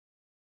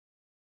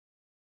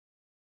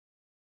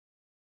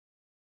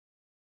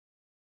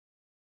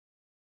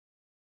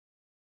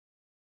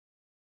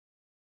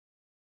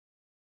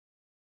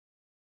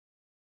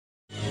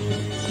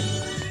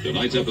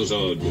Tonight's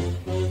episode,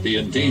 The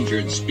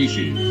Endangered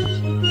Species.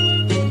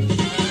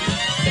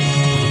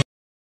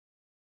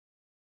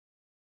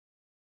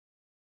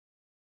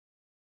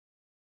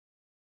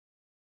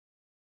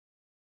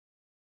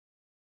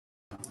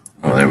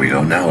 Well, there we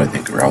go. Now I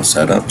think we're all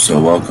set up.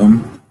 So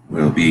welcome.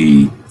 We'll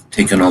be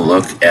taking a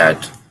look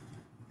at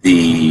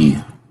the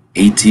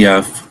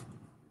ATF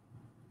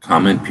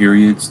comment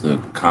periods, the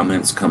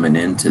comments coming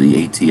into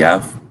the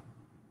ATF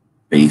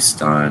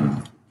based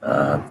on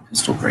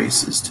pistol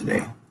braces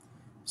today.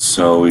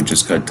 So we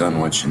just got done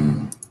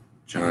watching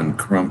John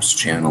Crump's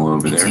channel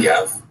over there.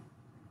 ATF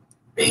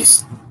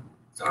based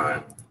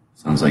on...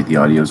 Sounds like the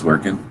audio's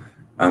working.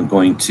 I'm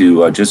going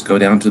to just go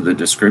down to the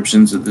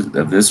descriptions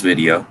of this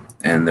video,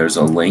 and there's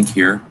a link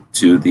here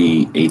to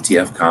the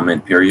ATF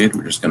comment period.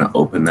 We're just going to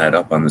open that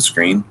up on the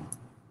screen.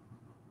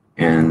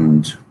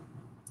 And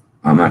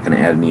I'm not going to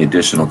add any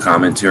additional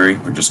commentary.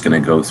 We're just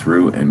going to go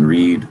through and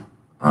read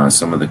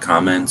some of the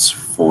comments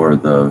for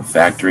the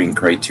factoring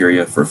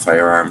criteria for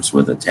firearms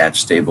with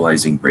attached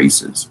stabilizing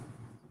braces.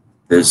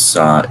 This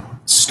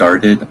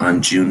started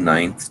on June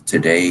 9th.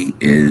 Today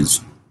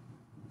is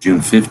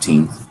June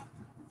 15th.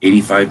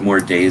 85 more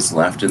days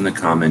left in the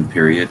comment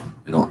period.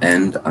 It'll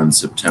end on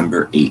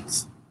September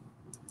 8th.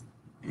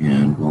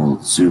 And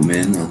we'll zoom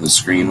in on the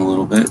screen a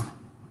little bit.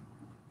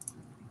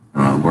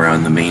 We're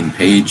on the main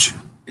page.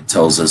 It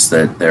tells us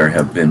that there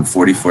have been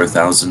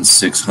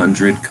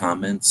 44,600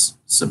 comments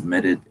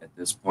submitted at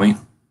this point.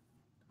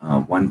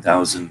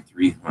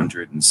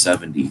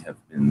 1,370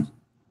 have been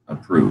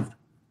approved,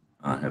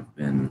 have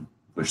been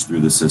pushed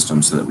through the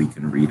system so that we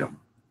can read them.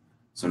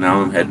 So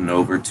now I'm heading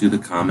over to the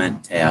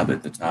comment tab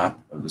at the top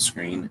of the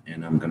screen,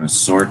 and I'm going to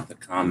sort the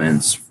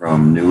comments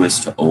from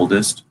newest to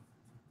oldest.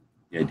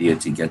 The idea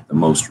to get the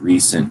most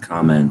recent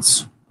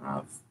comments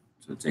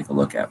to take a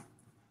look at.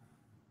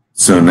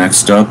 So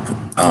next up,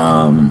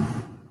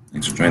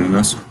 thanks for joining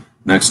us.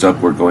 Next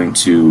up, we're going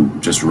to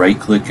just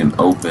right-click and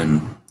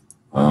open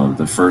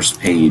the first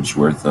page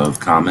worth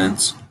of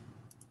comments.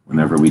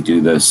 Whenever we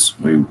do this,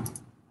 we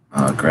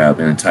grab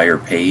an entire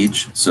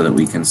page so that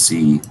we can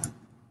see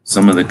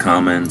some of the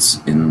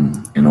comments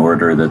in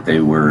order that they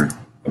were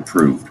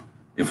approved.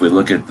 If we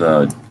look at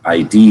the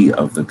ID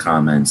of the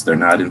comments, they're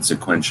not in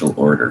sequential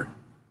order.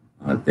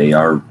 They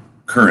are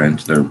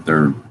current.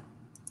 They're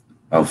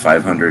about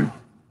 500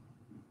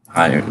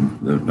 higher.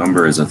 The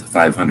number is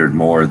 500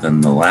 more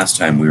than the last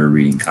time we were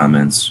reading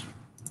comments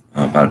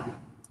about a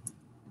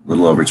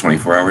little over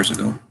 24 hours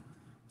ago.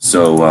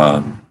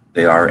 So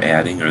they are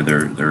adding, or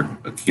they're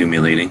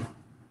accumulating.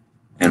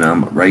 And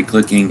I'm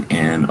right-clicking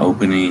and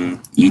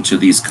opening each of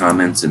these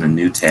comments in a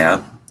new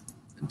tab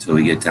until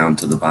we get down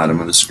to the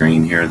bottom of the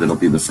screen here. That'll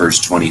be the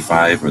first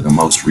 25 or the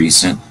most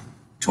recent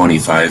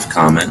 25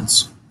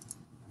 comments.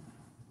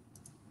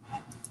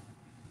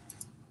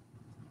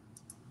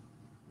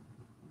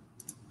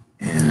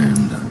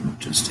 And I'm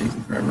just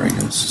taking forever, I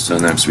guess. So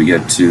next we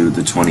get to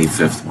the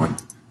 25th one.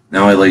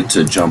 Now I like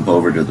to jump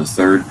over to the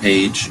third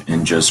page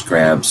and just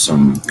grab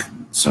some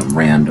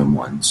random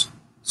ones.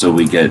 So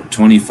we get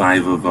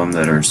 25 of them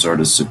that are sort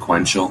of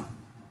sequential,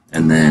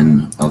 and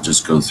then I'll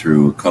just go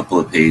through a couple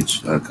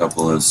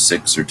of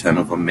 6 or 10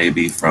 of them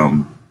maybe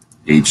from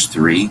page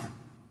 3.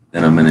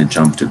 Then I'm going to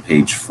jump to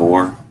page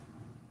 4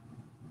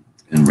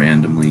 and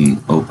randomly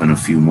open a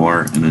few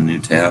more in a new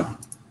tab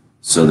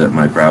so that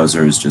my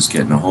browser is just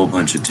getting a whole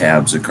bunch of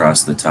tabs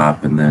across the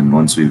top. And then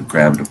once we've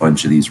grabbed a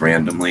bunch of these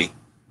randomly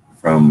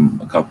from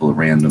a couple of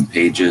random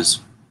pages,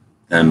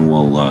 then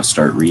we'll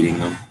start reading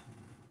them.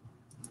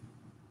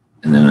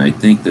 And then I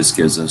think this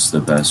gives us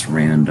the best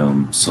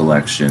random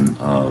selection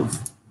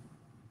of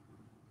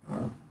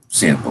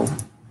sample.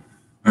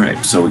 All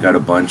right, so we got a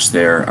bunch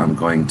there. I'm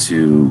going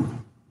to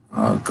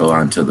go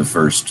on to the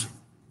first,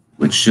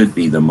 which should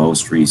be the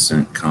most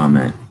recent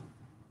comment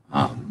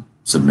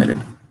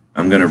submitted.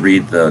 I'm going to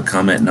read the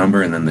comment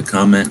number and then the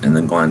comment, and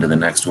then go on to the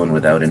next one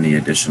without any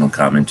additional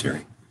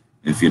commentary.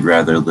 If you'd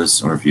rather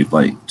listen, or if you'd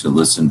like to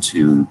listen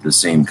to the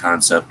same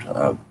concept,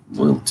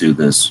 we'll do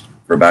this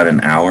for about an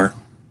hour.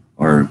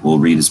 Or we'll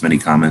read as many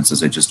comments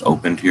as I just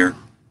opened here.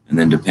 And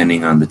then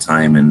depending on the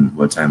time and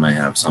what time I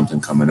have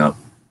something coming up,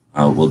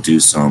 we'll do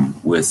some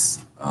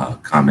with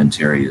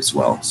commentary as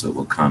well. So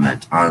we'll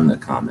comment on the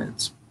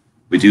comments.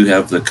 We do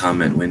have the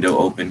comment window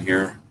open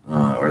here,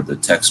 or the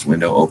text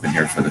window open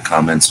here for the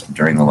comments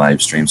during the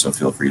live stream. So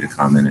feel free to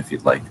comment if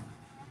you'd like.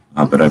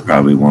 But I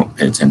probably won't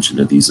pay attention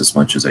to these as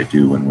much as I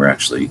do when we're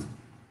actually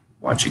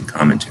watching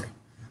commentary.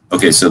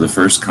 Okay, so the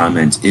first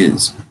comment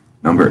is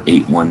number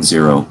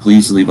 810,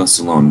 please leave us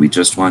alone. We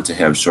just want to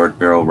have short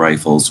barrel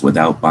rifles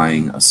without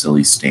buying a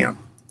silly stamp.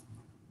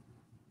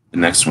 The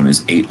next one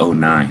is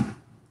 809.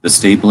 The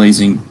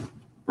stabilizing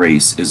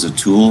brace is a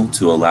tool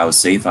to allow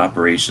safe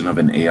operation of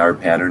an AR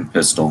pattern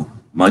pistol,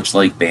 much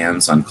like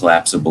bans on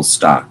collapsible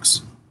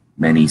stocks,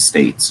 many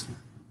states.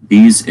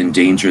 These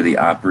endanger the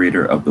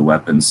operator of the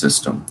weapon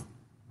system.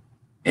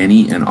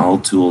 Any and all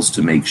tools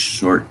to make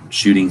short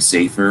shooting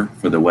safer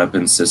for the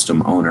weapon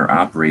system owner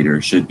operator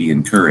should be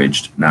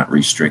encouraged, not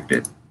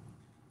restricted.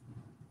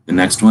 The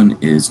next one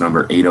is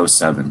number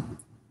 807.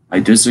 I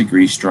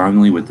disagree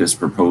strongly with this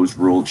proposed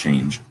rule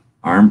change.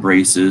 Arm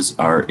braces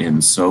are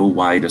in so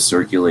wide a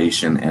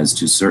circulation as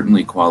to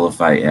certainly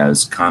qualify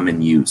as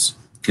common use,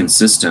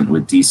 consistent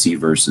with DC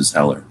versus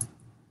Heller.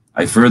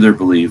 I further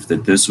believe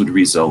that this would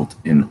result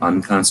in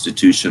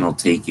unconstitutional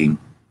taking,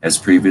 as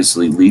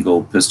previously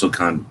legal pistol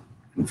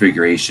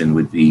configuration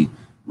would be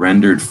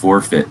rendered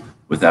forfeit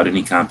without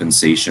any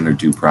compensation or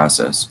due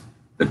process.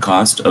 The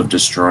cost of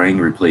destroying,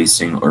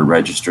 replacing, or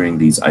registering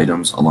these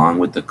items, along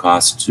with the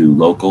cost to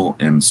local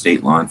and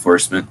state law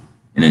enforcement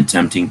in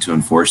attempting to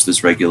enforce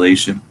this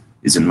regulation,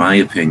 is, in my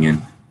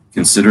opinion,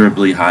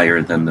 considerably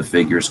higher than the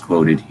figures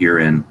quoted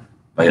herein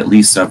by at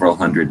least several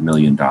 $100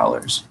 million.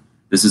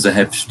 This is a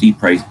hefty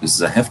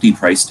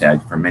price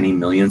tag for many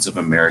millions of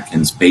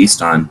Americans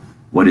based on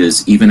what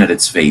is, even at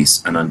its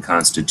face, an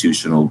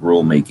unconstitutional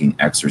rulemaking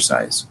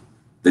exercise.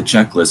 The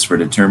checklist for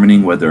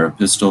determining whether a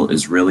pistol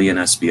is really an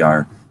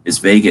SBR is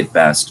vague at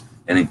best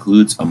and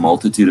includes a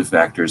multitude of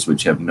factors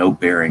which have no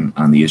bearing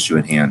on the issue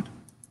at hand.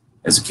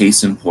 As a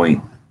case in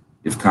point,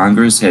 if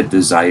Congress had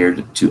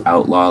desired to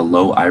outlaw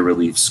low eye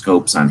relief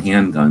scopes on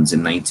handguns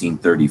in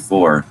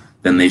 1934,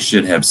 then they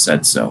should have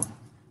said so.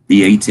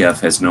 The ATF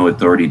has no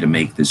authority to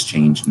make this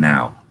change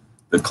now.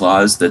 The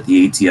clause that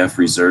the ATF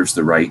reserves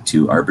the right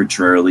to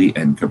arbitrarily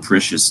and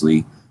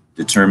capriciously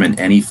determine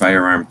any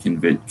firearm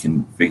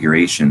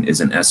configuration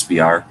is an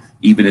SBR,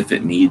 even if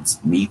it meets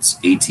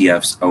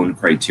ATF's own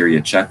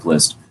criteria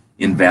checklist,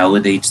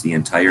 invalidates the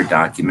entire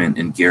document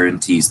and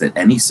guarantees that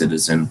any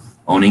citizen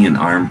owning an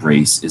arm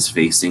brace is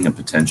facing a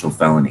potential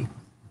felony.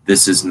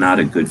 This is not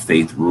a good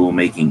faith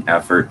rulemaking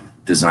effort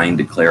designed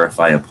to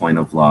clarify a point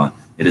of law.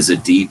 It is a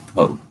de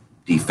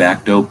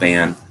facto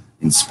ban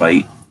in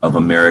spite of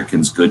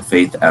Americans' good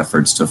faith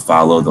efforts to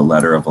follow the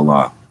letter of a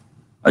law.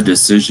 A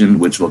decision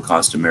which will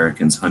cost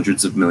Americans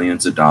hundreds of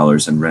millions of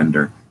dollars and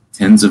render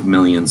tens of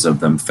millions of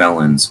them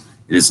felons.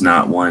 It is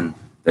not one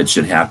that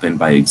should happen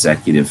by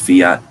executive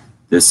fiat.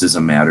 This is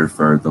a matter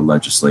for the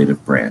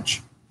legislative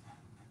branch.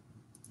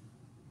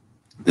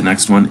 The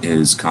next one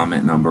is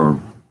comment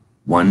number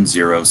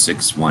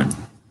 1061.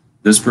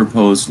 This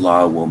proposed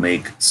law will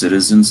make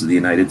citizens of the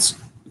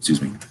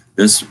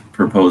This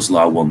proposed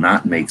law will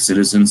not make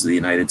citizens of the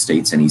United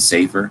States any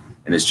safer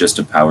and is just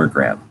a power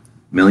grab.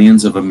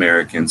 Millions of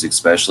Americans,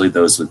 especially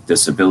those with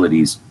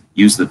disabilities,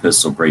 use the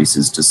pistol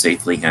braces to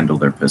safely handle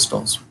their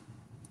pistols.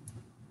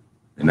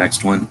 The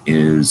next one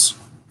is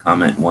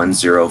comment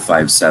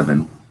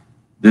 1057.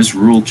 This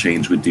rule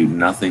change would do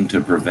nothing to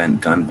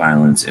prevent gun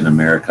violence in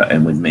America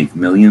and would make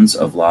millions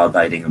of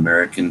law-abiding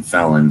American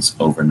felons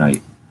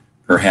overnight.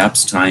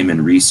 Perhaps time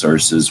and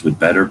resources would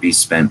better be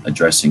spent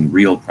addressing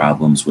real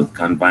problems with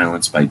gun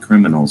violence by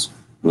criminals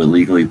who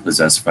illegally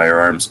possess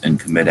firearms and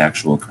commit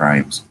actual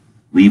crimes,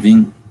 leave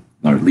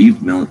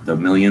the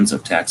millions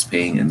of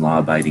tax-paying and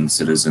law-abiding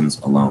citizens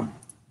alone.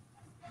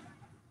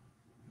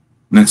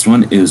 Next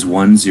one is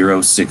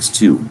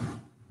 1062.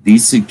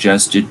 These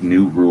suggested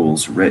new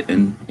rules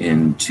written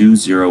in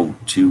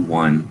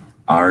 2021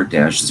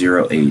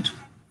 R-08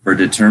 for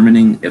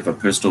determining if a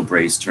pistol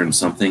brace turns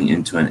something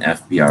into an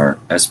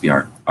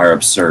SBR are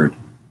absurd.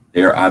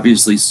 They are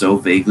obviously so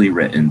vaguely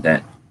written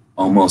that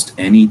almost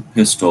any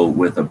pistol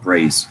with a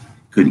brace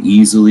could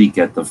easily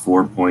get the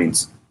 4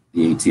 points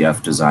the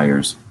ATF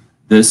desires.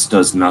 This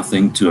does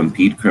nothing to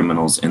impede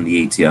criminals, and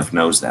the ATF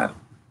knows that.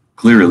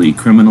 Clearly,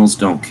 criminals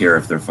don't care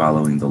if they're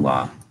following the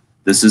law.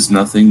 This is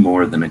nothing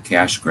more than a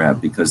cash grab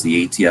because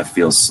the ATF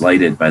feels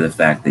slighted by the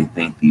fact they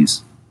think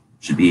these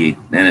should be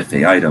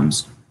NFA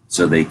items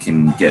so they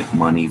can get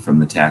money from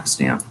the tax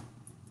stamp.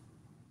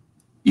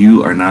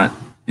 You are not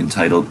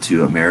entitled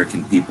to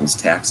American people's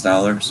tax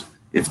dollars.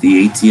 If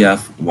the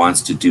ATF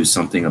wants to do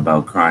something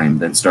about crime,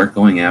 then start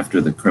going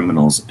after the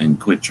criminals and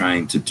quit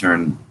trying to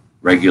turn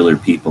regular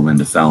people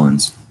into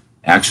felons.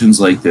 Actions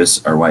like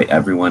this are why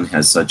everyone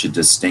has such a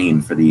disdain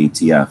for the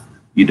ATF.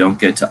 You don't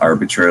get to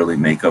arbitrarily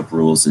make up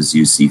rules as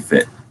you see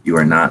fit. You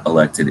are not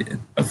elected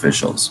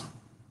officials.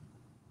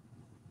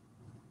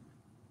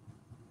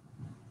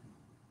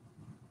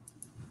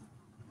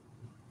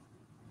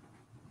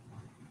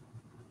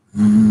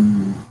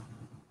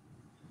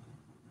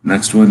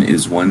 Next one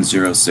is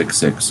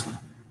 1066.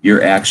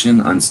 Your action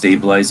on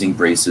stabilizing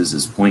braces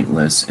is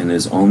pointless and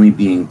is only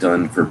being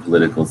done for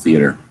political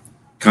theater.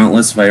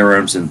 Countless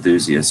firearms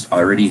enthusiasts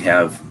already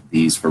have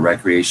these for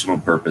recreational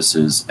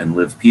purposes and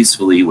live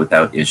peacefully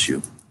without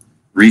issue.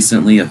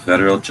 Recently, a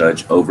federal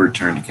judge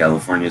overturned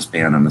California's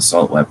ban on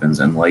assault weapons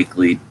and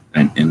likened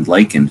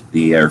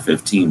the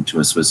AR-15 to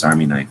a Swiss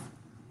Army knife.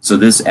 So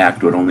this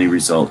act would only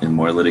result in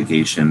more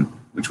litigation,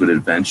 which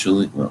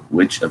eventually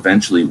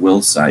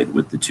will side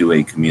with the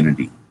 2A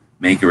community.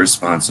 Make a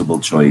responsible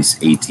choice,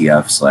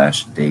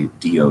 ATF/DOJ.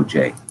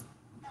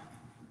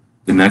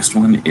 The next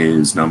one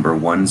is number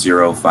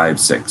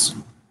 1056.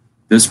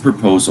 This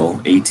proposal,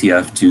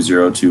 ATF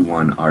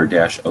 2021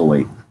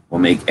 R-08, will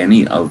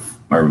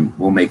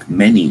make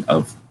many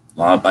of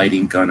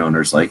law-abiding gun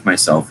owners like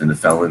myself into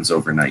felons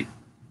overnight.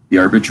 The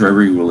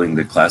arbitrary ruling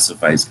that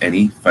classifies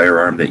any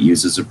firearm that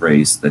uses a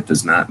brace that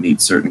does not meet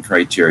certain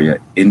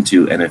criteria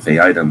into NFA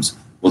items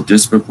will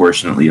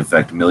disproportionately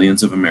affect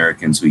millions of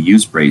Americans who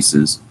use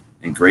braces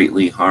and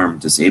greatly harm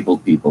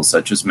disabled people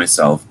such as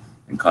myself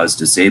and cause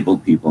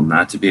disabled people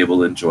not to be able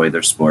to enjoy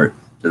their sport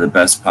to the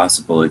best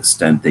possible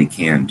extent they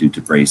can due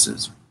to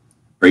braces.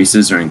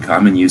 Braces are in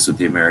common use with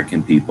the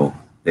American people.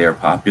 They are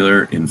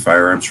popular in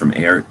firearms from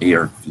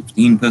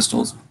AR-15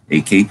 pistols,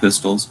 AK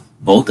pistols,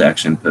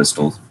 bolt-action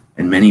pistols,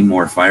 and many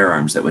more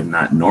firearms that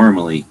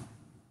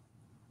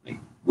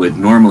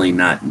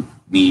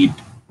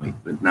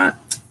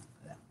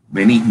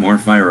many more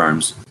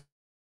firearms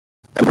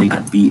that would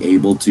not be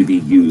able to be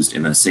used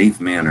in a safe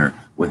manner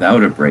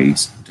without a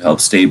brace to help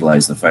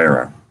stabilize the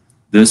firearm.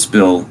 This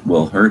bill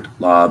will hurt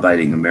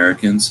law-abiding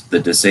Americans, the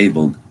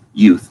disabled,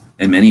 youth,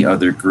 and many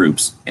other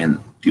groups, and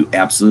do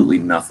absolutely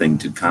nothing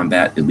to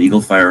combat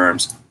illegal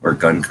firearms or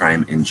gun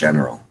crime in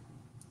general.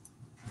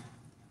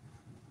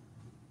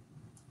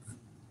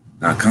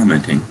 Not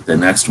commenting. The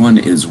next one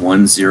is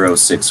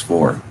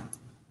 1064.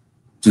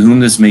 To whom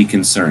this may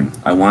concern,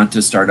 I want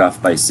to start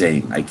off by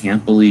saying I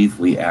can't believe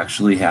we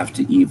actually have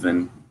to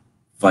even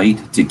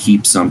fight to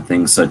keep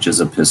something such as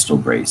a pistol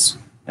brace.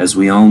 As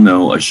we all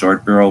know, a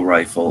short barrel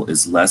rifle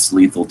is less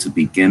lethal to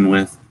begin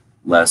with,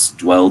 less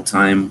dwell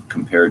time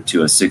compared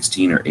to a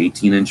 16 or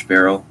 18-inch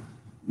barrel.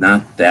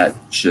 Not that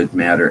should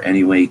matter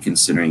anyway,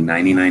 considering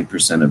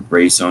 99% of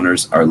brace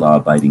owners are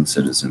law-abiding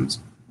citizens.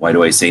 Why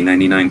do I say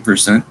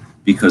 99%?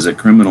 Because a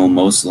criminal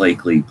most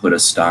likely put a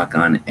stock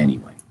on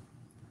anyway.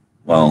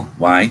 Well,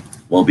 why?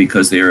 Well,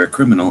 because they are a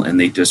criminal and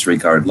they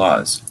disregard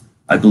laws.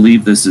 I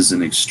believe this is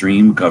an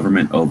extreme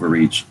government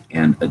overreach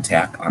and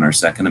attack on our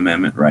Second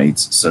Amendment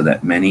rights, so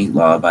that many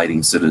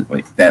law-abiding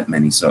citizens,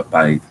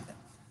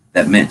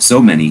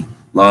 so many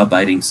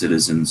law-abiding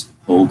citizens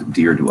hold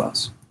dear to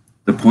us.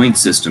 The point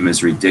system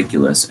is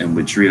ridiculous and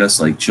would treat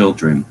us like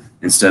children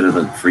instead of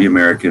the free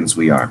Americans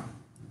we are.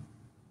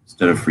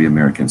 Instead of free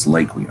Americans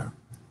like we are.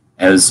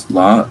 As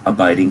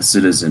law-abiding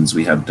citizens,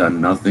 we have done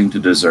nothing to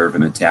deserve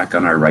an attack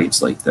on our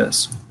rights like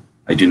this.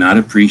 I do not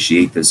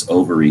appreciate this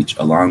overreach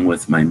along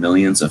with my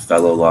millions of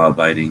fellow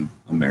law-abiding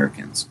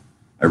Americans.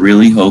 I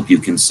really hope you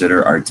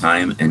consider our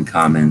time and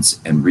comments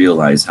and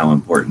realize how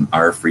important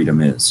our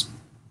freedom is.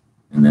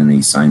 And then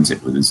he signs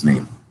it with his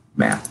name,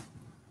 Matt.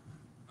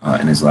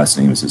 And his last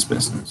name is his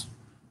business.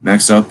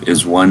 Next up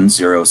is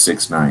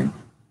 1069.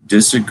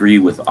 Disagree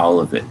with all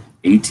of it.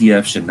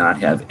 ATF should not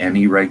have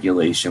any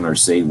regulation or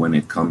say when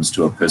it comes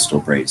to a pistol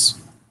brace.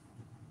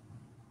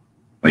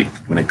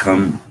 When it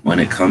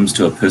comes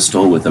to a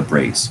pistol with a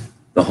brace.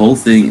 The whole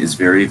thing is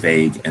very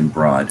vague and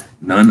broad.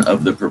 None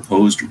of the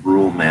proposed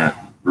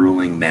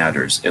ruling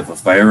matters. If a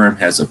firearm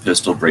has a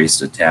pistol brace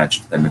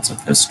attached, then it's a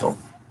pistol.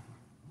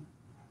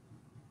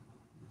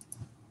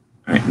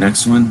 All right,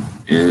 next one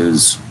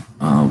is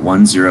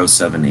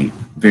 1078.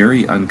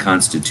 Very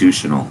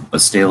unconstitutional. A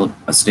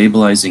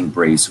stabilizing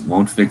brace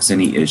won't fix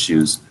any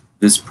issues.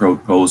 This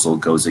proposal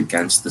goes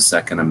against the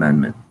Second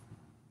Amendment.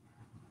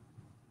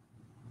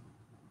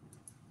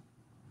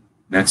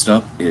 Next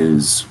up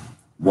is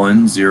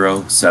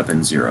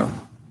 1070. All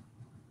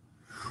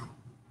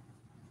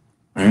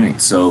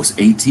right, so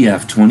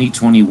ATF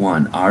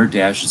 2021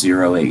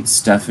 R-08.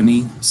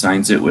 Stephanie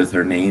signs it with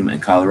her name in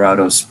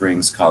Colorado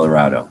Springs,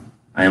 Colorado.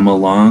 I am a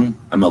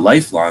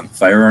lifelong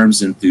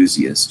firearms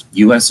enthusiast,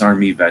 U.S.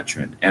 Army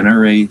veteran,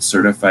 NRA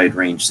certified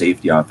range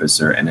safety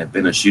officer, and have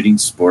been a shooting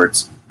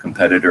sports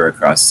competitor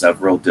across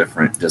several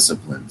different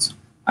disciplines.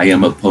 I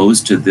am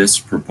opposed to this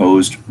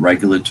proposed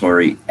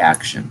regulatory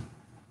action.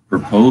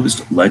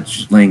 Proposed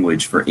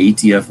language for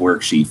ATF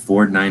Worksheet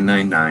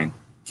 4999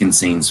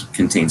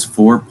 contains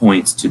 4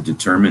 points to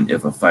determine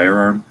if a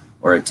firearm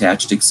or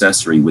attached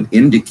accessory would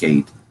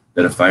indicate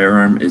that a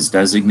firearm is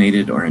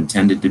designated or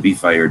intended to be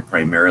fired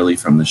primarily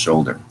from the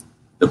shoulder.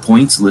 The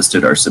points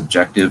listed are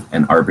subjective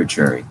and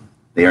arbitrary.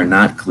 They are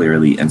not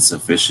clearly and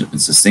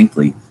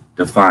succinctly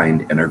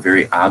defined and are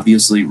very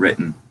obviously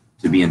written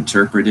to be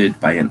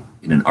interpreted in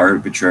an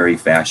arbitrary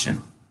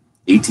fashion.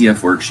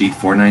 ATF Worksheet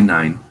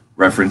 499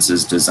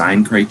 references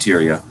design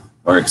criteria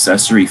or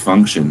accessory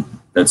function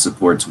that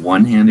supports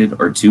one-handed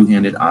or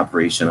two-handed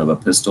operation of a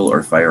pistol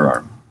or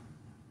firearm.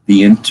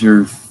 The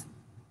inference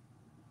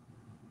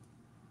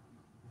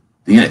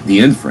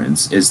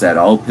is that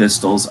all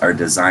pistols are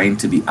designed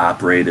to be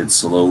operated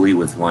slowly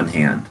with one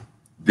hand.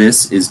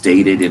 This is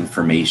dated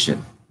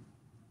information.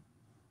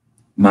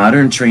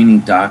 Modern training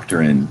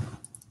doctrine,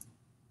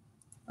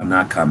 I'm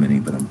not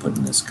commenting, but I'm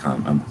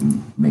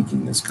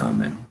making this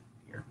comment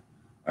here.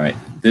 All right,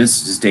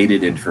 this is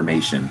dated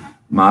information.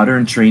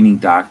 Modern training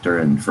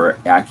doctrine for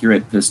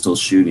accurate pistol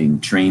shooting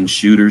trains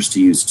shooters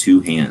to use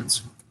two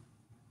hands.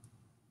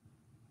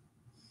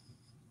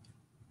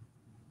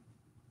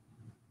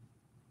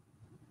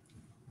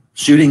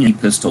 Shooting a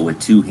pistol with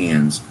two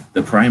hands,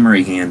 the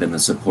primary hand and the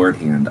support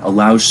hand,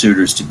 allows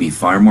shooters to be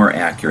far more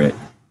accurate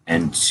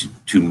and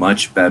to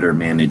much better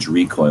manage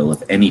recoil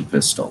of any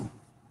pistol.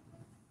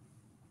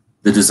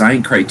 The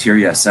Design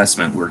Criteria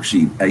Assessment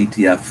Worksheet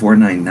ATF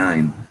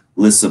 499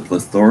 lists a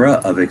plethora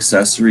of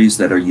accessories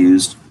that are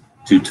used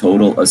to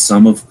total a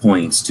sum of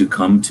points to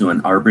come to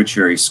an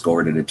arbitrary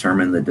score to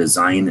determine the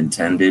design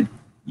intended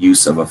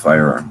use of a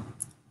firearm.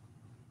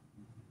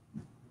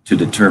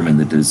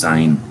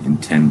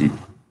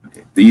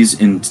 These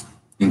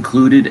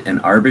included an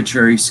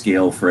arbitrary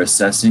scale for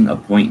assessing a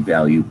point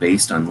value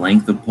based on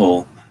length of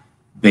pull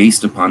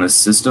based upon a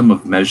system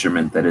of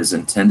measurement that is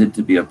intended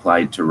to be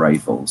applied to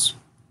rifles.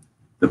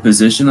 The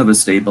position of a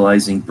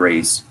stabilizing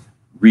brace,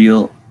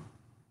 real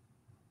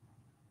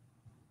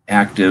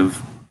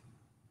active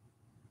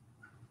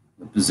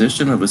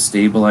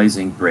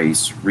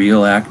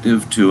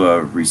to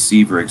a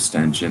receiver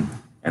extension,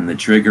 and the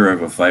trigger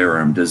of a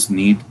firearm does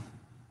need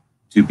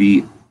to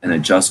be an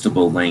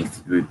adjustable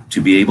length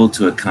to be able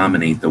to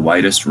accommodate the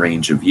widest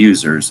range of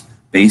users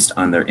based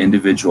on their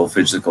individual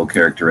physical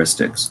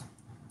characteristics.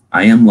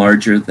 I am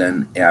larger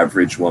than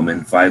average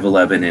woman,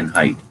 5'11" in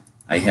height.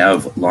 I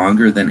have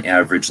longer than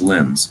average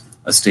limbs.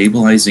 A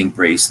stabilizing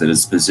brace that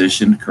is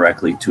positioned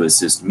correctly to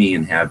assist me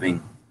in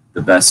having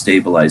the best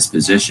stabilized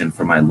position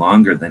for my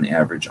longer than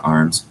average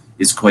arms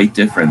is quite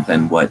different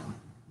than what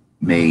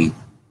many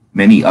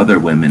other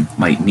women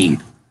might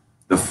need.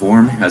 The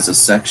form has a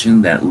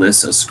section that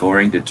lists a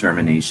scoring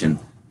determination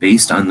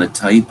based on the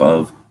type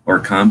of or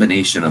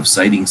combination of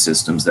sighting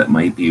systems that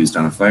might be used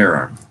on a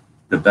firearm.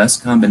 The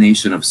best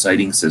combination of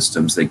sighting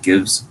systems that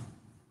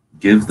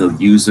give the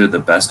user the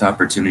best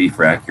opportunity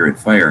for accurate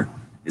fire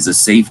is a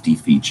safety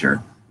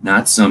feature,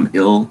 not some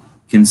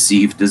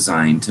ill-conceived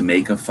design to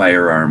make a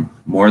firearm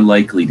more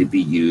likely to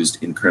be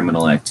used in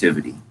criminal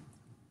activity.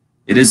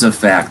 It is a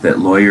fact that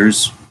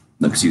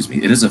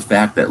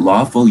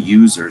lawful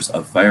users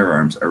of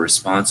firearms are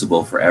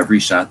responsible for every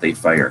shot they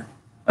fire.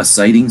 A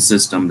sighting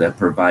system that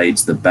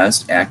provides the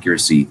best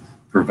accuracy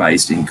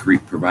provides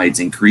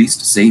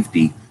increased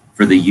safety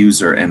for the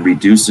user and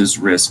reduces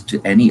risk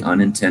to any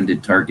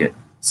unintended target,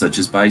 such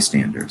as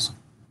bystanders.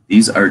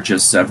 These are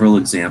just several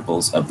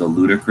examples of the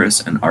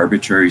ludicrous and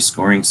arbitrary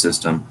scoring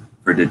system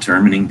for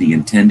determining the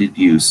intended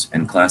use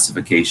and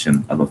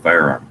classification of a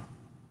firearm.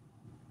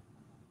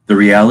 The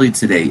reality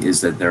today is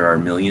that there are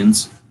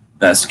millions.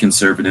 Best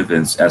conservative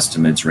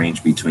estimates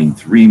range between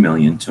 3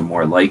 million to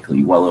more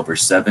likely well over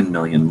 7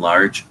 million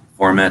large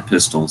format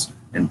pistols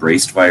and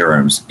braced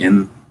firearms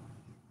in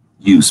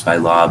use by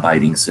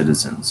law-abiding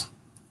citizens.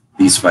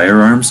 These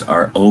firearms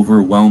are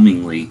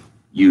overwhelmingly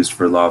used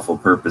for lawful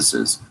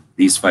purposes.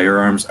 These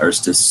firearms are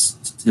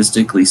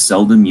statistically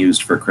seldom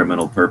used for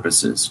criminal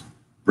purposes.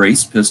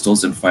 Braced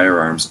pistols and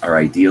firearms are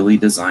ideally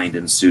designed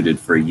and suited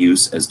for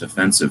use as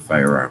defensive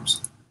firearms.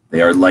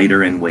 They are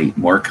lighter in weight,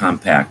 more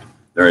compact.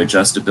 Their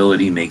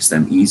adjustability makes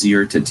them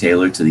easier to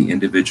tailor to the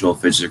individual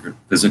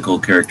physical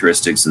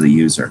characteristics of the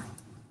user.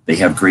 They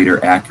have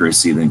greater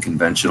accuracy than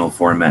conventional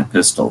format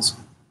pistols.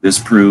 This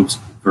proves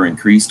for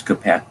increased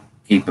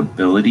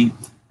capability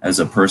as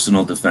a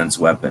personal defense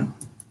weapon.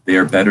 They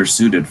are better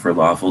suited for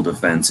lawful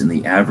defense in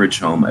the average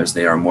home as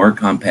they are more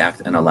compact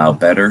and allow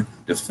better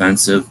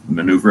defensive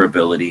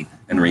maneuverability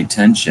and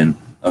retention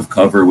of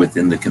cover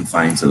within the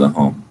confines of the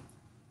home.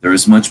 There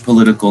is much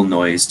political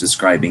noise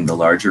describing the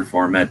larger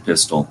format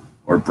pistol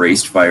or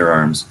braced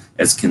firearms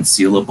as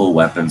concealable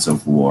weapons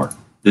of war.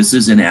 This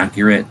is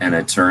inaccurate and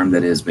a term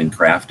that has been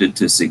crafted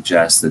to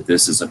suggest that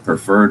this is a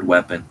preferred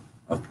weapon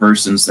of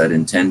persons that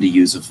intend to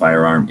use a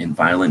firearm in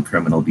violent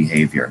criminal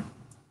behavior.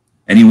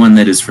 Anyone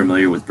that is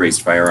familiar with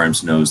braced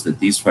firearms knows that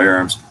these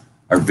firearms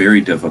are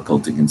very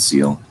difficult to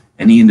conceal.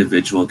 Any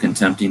individual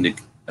attempting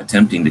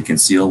to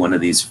conceal one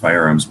of these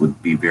firearms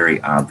would be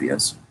very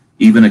obvious.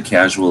 Even a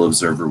casual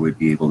observer would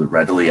be able to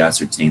readily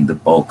ascertain the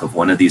bulk of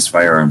one of these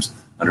firearms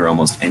under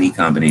almost any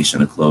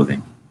combination of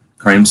clothing.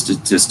 Crime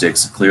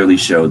statistics clearly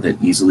show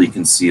that easily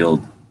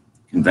concealed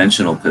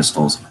conventional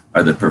pistols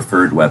are the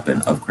preferred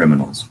weapon of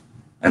criminals.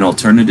 An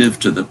alternative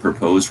to the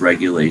proposed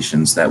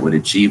regulations that would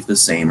achieve the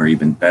same or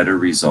even better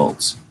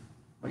results.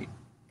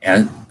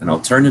 An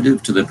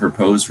alternative to the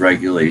proposed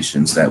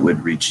regulations that would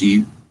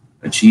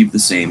achieve the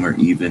same or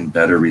even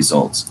better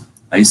results.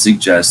 I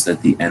suggest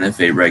that the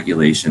NFA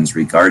regulations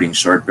regarding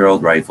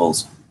short-barreled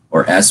rifles,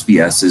 or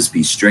SBSs,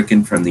 be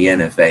stricken from the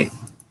NFA.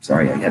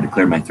 Sorry, I had to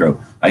clear my throat.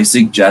 I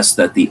suggest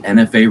that the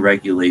NFA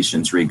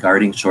regulations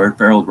regarding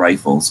short-barreled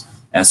rifles,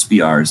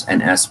 SBRs,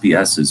 and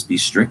SBSs be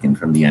stricken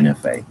from the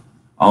NFA.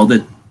 All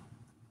that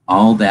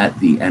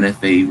the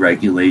NFA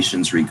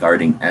regulations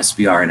regarding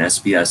SBR and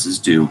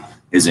SBSs do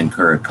is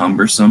incur a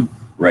cumbersome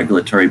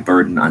regulatory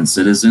burden on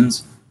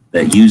citizens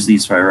that use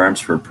these firearms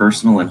for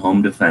personal and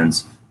home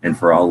defense and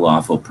for all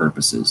lawful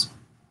purposes.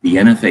 The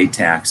NFA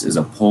tax is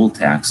a poll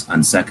tax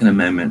on Second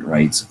Amendment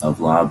rights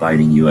of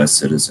law-abiding U.S.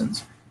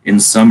 citizens.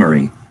 In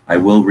summary, I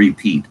will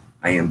repeat,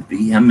 I am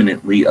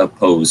vehemently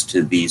opposed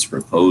to these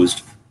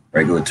proposed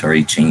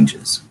regulatory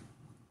changes.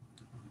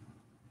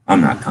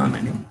 I'm not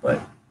commenting,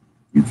 but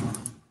you can.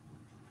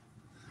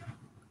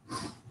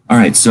 All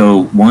right,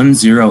 so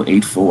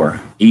 1084,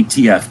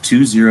 ATF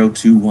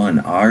 2021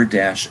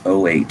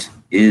 R-08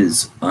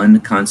 is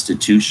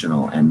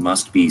unconstitutional and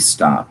must be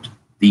stopped.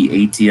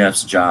 The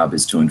ATF's job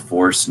is to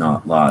enforce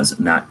laws,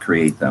 not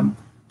create them.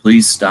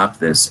 Please stop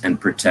this and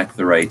protect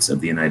the rights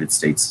of the United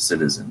States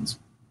citizens.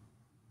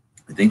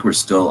 I think we're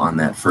still on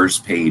that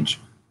first page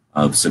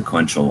of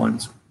sequential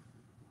ones.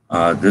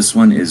 This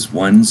one is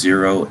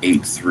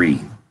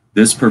 1083.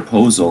 This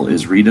proposal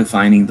is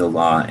redefining the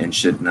law and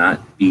should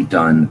not be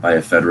done by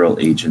a federal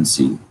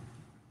agency.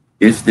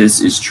 If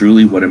this is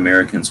truly what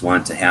Americans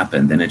want to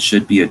happen, then it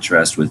should be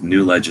addressed with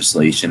new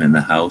legislation in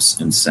the House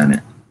and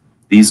Senate.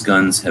 These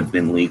guns have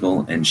been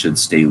legal and should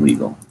stay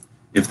legal.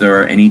 If there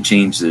are any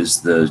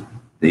changes,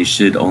 they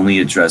should only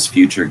address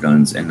future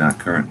guns and not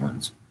current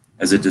ones.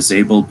 As a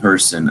disabled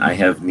person, I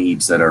have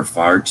needs that are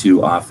far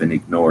too often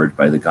ignored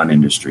by the gun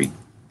industry.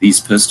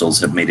 These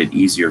pistols have made it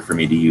easier for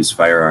me to use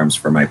firearms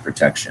for my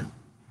protection.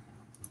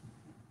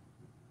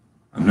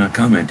 I'm not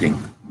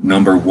commenting.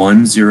 Number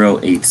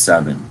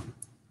 1087.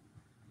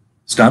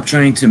 Stop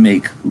trying to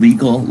make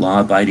legal,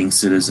 law-abiding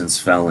citizens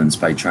felons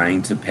by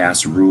trying to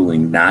pass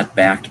ruling not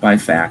backed by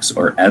facts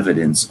or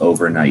evidence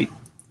overnight.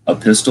 A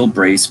pistol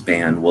brace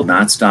ban will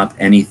not stop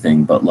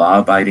anything but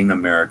law-abiding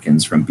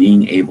Americans from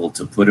being able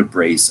to put a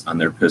brace on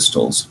their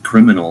pistols.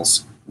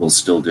 Criminals will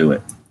still do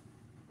it.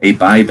 A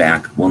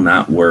buyback will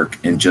not work,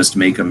 and just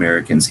make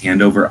Americans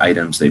hand over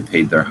items they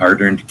paid their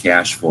hard-earned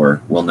cash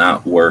for will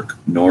not work,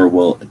 nor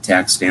will a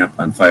tax stamp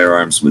on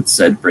firearms with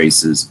said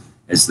braces,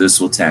 as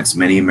this will tax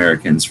many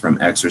Americans from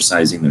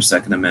exercising their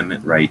Second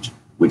Amendment right,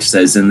 which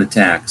says in the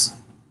text,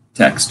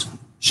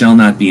 shall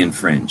not be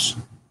infringed.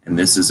 And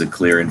this is a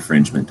clear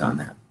infringement on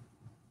that.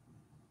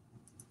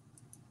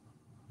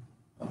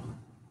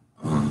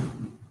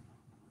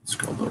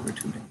 Scrolled over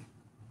too many.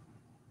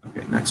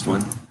 Okay, next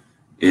one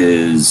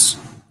is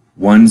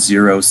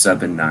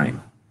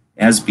 1079.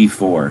 As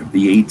before,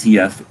 the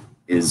ATF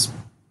is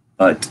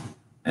not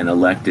an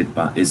elected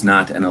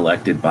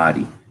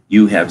body.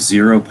 You have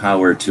zero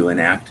power to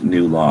enact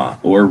new law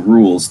or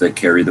rules that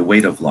carry the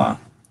weight of law.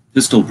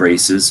 Pistol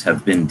braces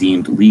have been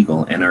deemed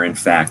legal and are in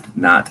fact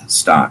not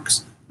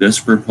stocks. This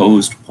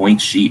proposed point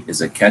sheet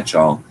is a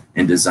catch-all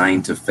and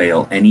designed to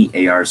fail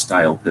any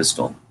AR-style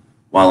pistol.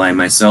 While I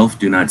myself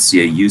do not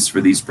see a use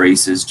for these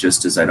braces,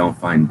 just as I don't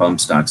find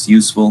bump stocks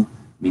useful,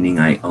 meaning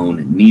I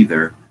own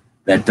neither,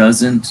 that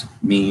doesn't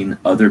mean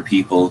other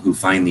people who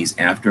find these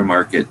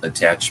aftermarket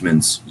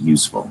attachments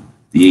useful.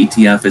 The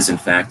ATF is in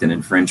fact an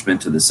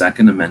infringement to the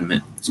Second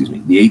Amendment.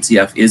 The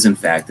ATF is in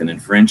fact an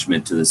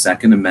infringement to the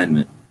Second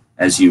Amendment,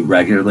 as you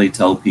regularly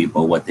tell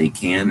people what they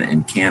can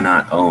and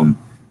cannot own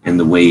in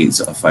the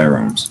ways of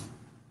firearms.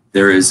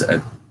 There is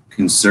a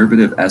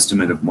conservative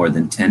estimate of more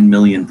than 10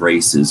 million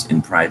braces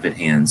in private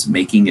hands,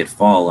 making it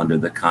fall under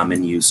the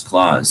common use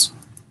clause.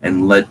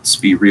 And let's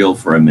be real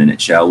for a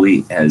minute, shall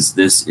we? As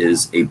this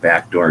is a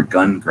backdoor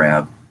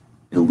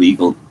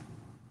illegal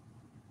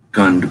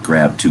gun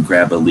grab to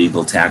grab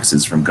illegal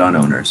taxes from gun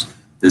owners.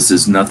 This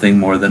is nothing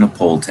more than a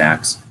poll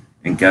tax.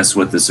 And guess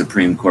what the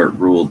Supreme Court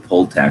ruled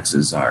poll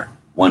taxes are?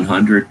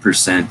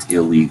 100%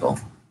 illegal.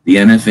 The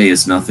NFA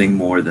is nothing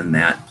more than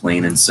that,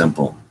 plain and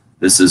simple.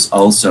 This is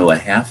also a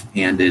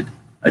half-handed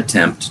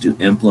attempt to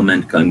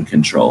implement gun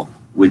control,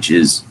 which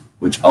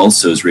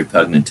also is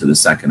repugnant to the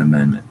Second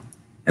Amendment.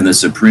 And the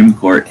Supreme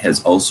Court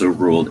has also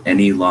ruled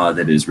any law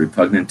that is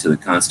repugnant to the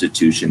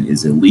Constitution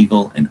is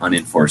illegal and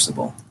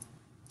unenforceable.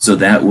 So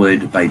that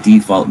would, by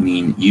default,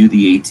 mean you,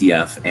 the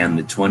ATF, and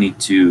the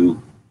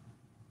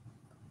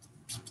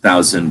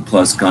 22,000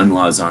 plus gun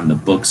laws on the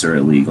books are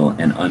illegal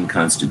and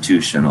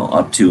unconstitutional,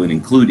 up to and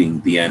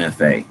including the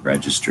NFA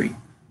registry.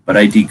 But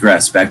I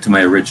digress. Back to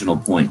my original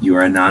point. You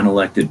are a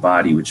non-elected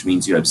body, which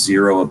means you have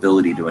zero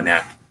ability to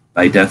enact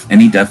by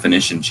any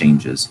definition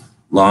changes,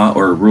 law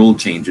or rule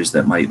changes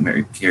that might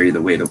carry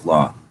the weight of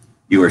law.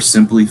 You are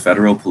simply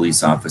federal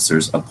police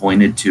officers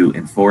appointed to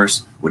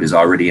enforce what is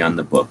already on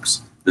the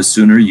books. The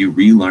sooner you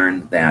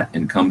relearn that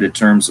and come to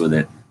terms with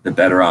it, the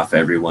better off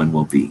everyone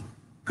will be.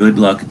 Good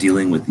luck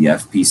dealing with the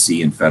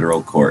FPC in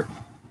federal court.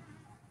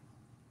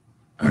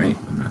 All right,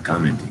 I'm not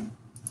commenting.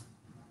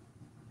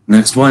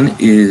 Next one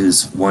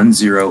is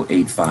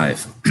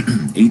 1085.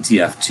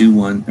 ATF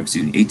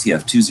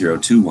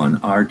 2021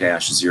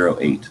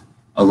 R-08.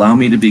 Allow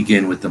me to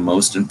begin with the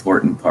most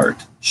important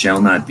part,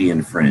 shall not be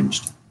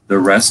infringed. The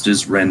rest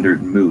is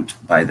rendered moot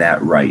by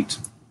that right.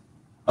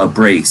 A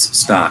brace,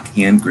 stock,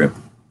 hand grip,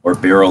 or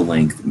barrel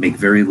length make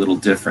very little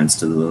difference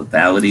to the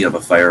lethality of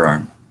a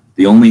firearm.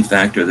 The only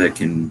factor that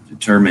can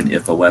determine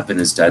if a weapon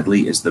is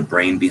deadly is the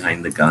brain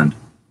behind the gun.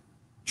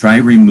 Try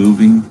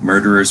removing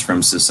murderers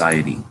from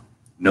society.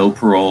 No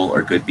parole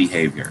or good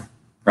behavior.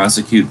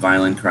 Prosecute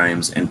violent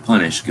crimes and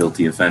punish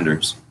guilty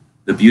offenders.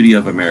 The beauty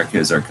of America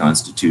is our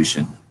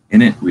Constitution.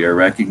 In it, we are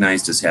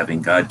recognized as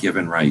having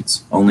God-given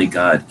rights. Only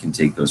God can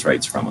take those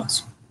rights from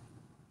us.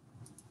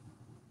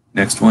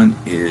 Next one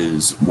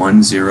is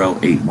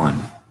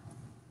 1081.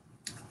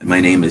 My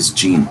name is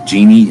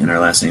Jeannie, and our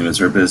last name is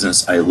her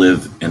business. I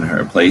live in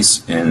her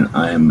place, and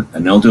I'm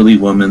an elderly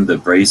woman. The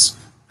brace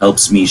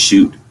helps me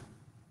shoot.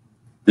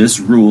 This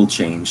rule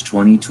change,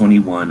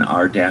 2021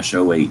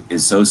 R-08,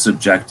 is so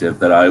subjective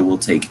that I will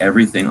take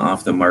everything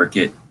off the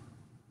market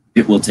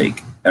It will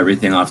take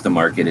everything off the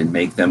market and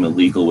make them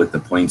illegal with the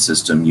point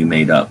system you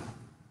made up.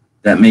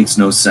 That makes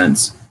no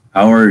sense.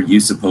 How are you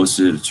supposed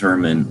to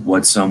determine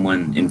what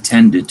someone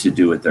intended to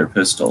do with their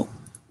pistol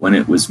when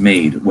it was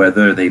made,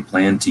 whether they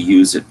plan to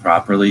use it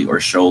properly or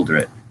shoulder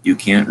it? You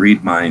can't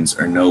read minds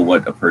or know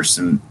what a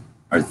person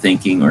are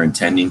thinking or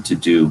intending to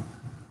do.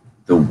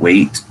 The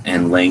weight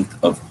and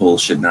length of pull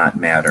should not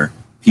matter.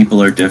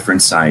 People are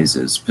different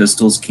sizes.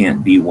 Pistols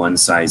can't be one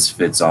size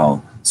fits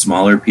all.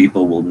 Smaller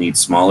people will need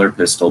smaller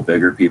pistol,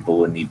 bigger people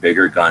will need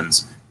bigger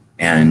guns.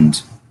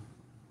 And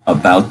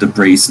about the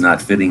brace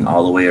not fitting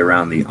all the way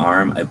around the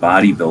arm, a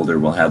bodybuilder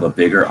will have a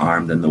bigger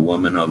arm than the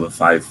woman of a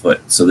 5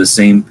 foot. So the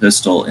same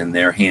pistol in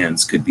their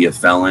hands could be a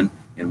felon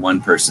in one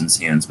person's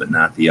hands, but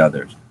not the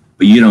others.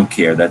 But you don't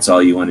care. That's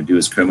all you want to do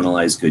is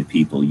criminalize good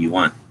people.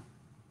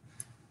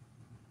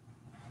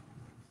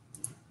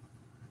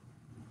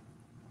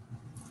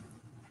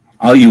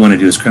 All you want to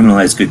do is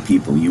criminalize good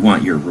people. You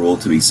want your rule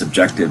to be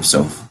subjective.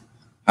 So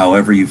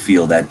however you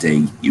feel that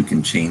day, you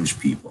can change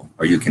people,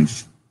 or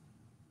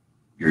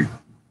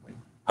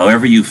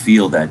however you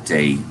feel that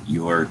day,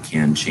 you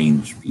can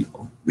change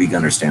people. We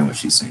understand what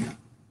she's saying.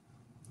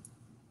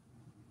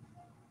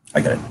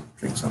 I gotta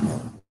drink some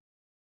more.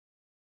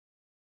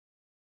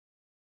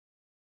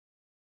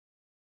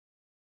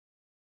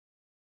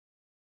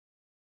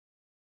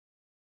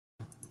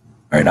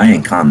 All right, I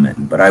ain't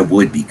commenting, but I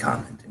would be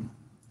commenting.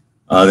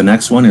 The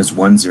next one is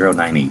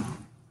 1098.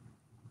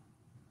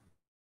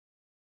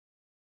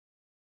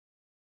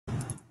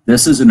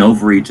 This is an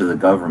overreach of the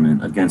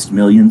government against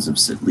millions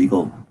of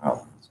legal.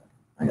 Oh,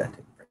 I got to take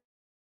a break.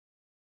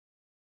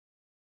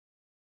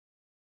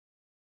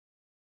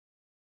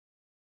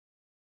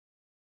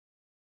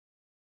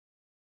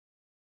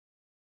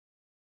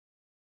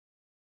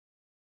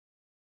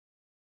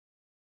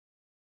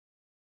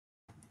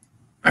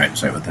 All right,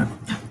 sorry about that.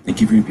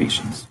 Thank you for your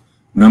patience.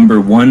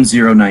 Number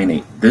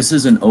 1098. This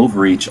is an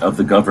overreach of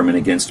the government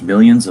against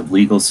millions of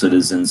legal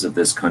citizens of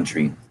this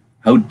country.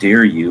 How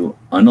dare you,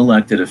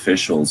 unelected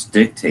officials,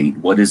 dictate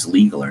what is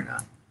legal or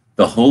not?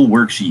 The whole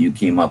worksheet you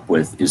came up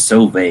with is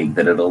so vague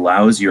that it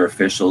allows your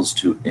officials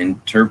to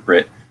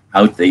interpret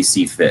how they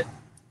see fit.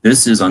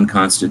 This is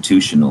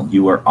unconstitutional.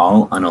 You are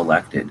all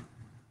unelected.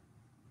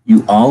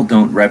 You all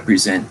don't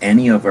represent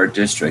any of our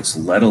districts,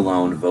 let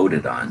alone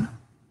voted on.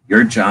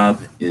 Your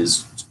job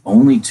is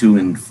only to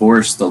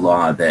enforce the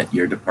law that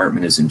your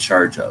department is in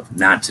charge of,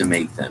 not to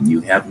make them.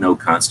 You have no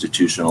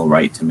constitutional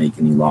right to make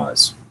any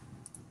laws.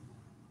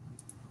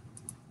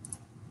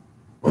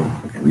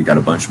 Oh, okay, we got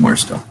a bunch more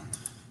still.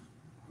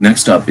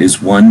 Next up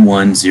is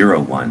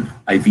 1101.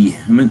 I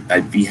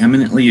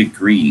vehemently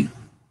agree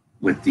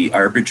with the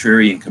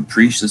arbitrary and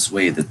capricious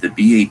way that the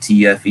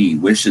BATFE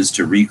wishes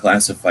to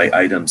reclassify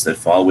items that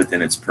fall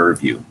within its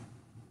purview.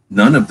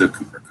 None of the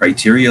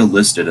criteria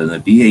listed in the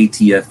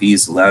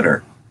BATFE's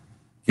letter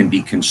can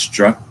be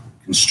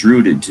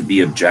construed to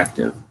be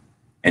objective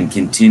and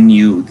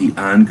continue the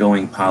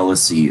ongoing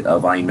policy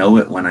of I know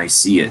it when I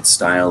see it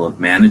style of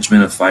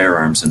management of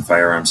firearms and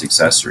firearms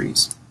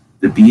accessories.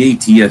 The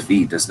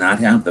BATFE does not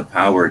have the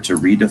power to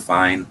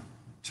redefine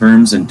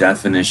terms and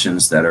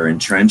definitions that are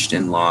entrenched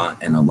in law,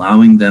 and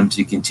allowing them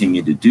to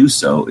continue to do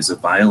so is a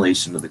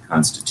violation of the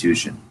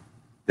Constitution.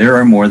 There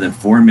are more than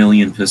 4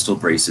 million pistol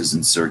braces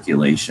in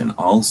circulation,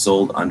 all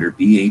sold under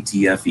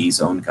BATFE's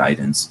own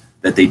guidance,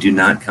 that they do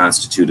not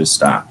constitute a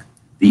stock.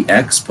 The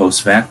ex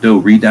post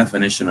facto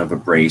redefinition of a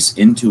brace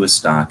into a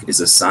stock is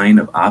a sign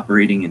of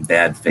operating in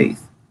bad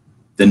faith.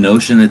 The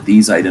notion that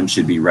these items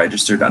should be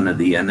registered under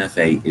the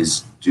NFA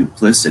is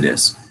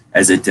duplicitous,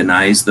 as it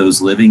denies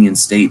those living in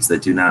states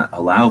that do not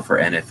allow for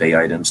NFA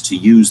items to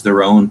use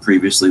their own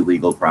previously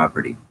legal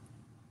property.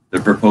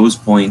 The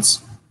proposed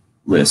points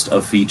list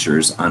of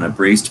features on a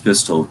braced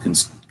pistol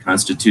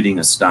constituting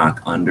a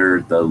stock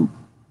under the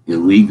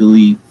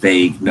illegally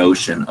vague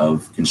notion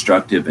of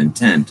constructive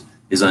intent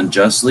is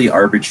unjustly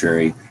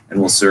arbitrary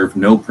and will serve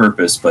no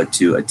purpose but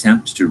to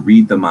attempt to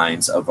read the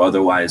minds of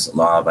otherwise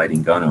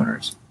law-abiding gun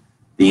owners.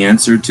 The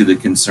answer to the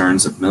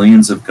concerns of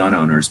millions of gun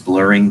owners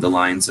blurring the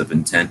lines of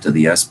intent of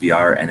the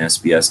SBR and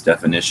SBS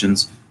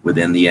definitions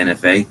within the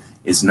NFA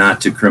is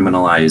not to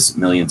criminalize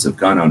millions of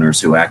gun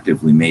owners who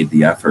actively made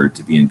the effort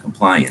to be in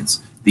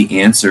compliance.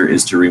 The answer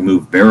is to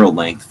remove barrel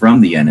length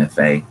from the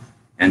NFA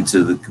and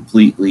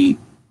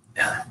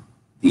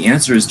the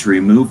answer is to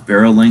remove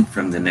barrel length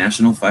from the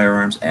National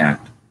Firearms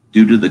Act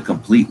due to the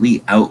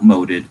completely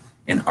outmoded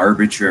and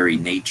arbitrary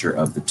nature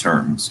of the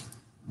terms.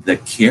 The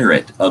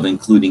carrot of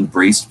including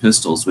braced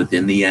pistols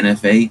within the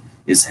NFA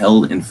is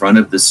held in front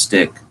of the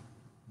stick,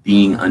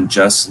 being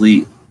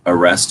unjustly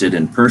arrested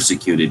and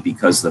persecuted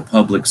because the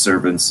public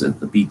servants at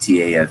the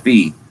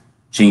BTAFE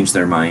changed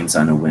their minds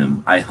on a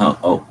whim. I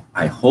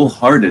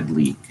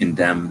wholeheartedly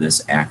condemn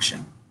this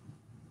action.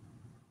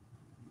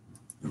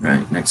 All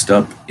right, next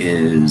up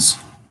is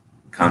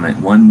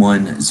comment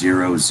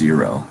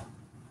 1100.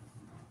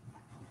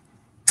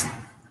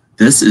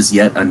 This is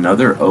yet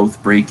another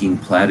oath-breaking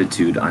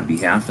platitude on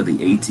behalf of the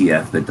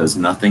ATF that does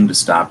nothing to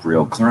stop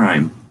real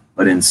crime,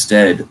 but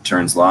instead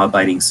turns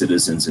law-abiding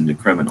citizens into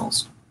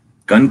criminals.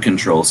 Gun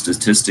control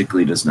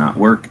statistically does not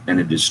work, and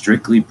it is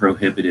strictly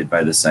prohibited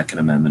by the Second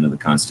Amendment of the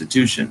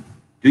Constitution.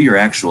 Do your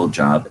actual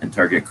job and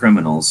target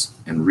criminals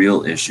and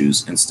real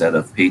issues instead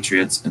of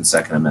patriots and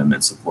Second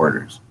Amendment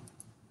supporters.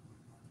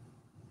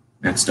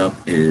 Next up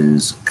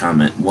is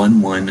comment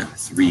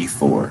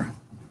 1134.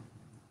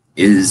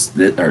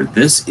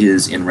 This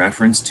is in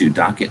reference to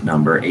docket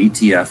number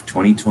ATF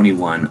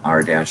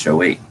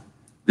 2021-R-08.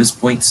 This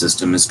point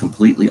system is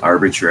completely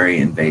arbitrary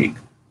and vague.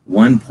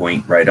 One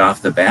point right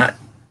off the bat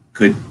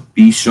could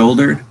be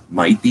shouldered,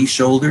 might be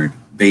shouldered,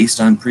 based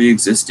on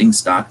pre-existing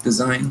stock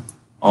design.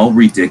 All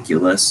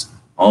ridiculous,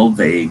 all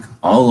vague,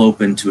 all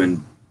open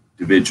to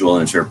individual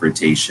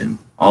interpretation.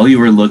 All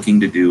you are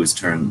looking to do is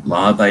turn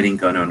law-abiding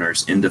gun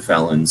owners into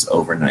felons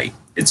overnight.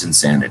 It's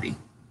insanity.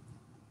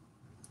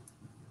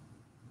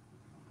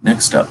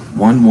 Next up,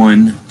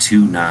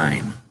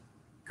 1129.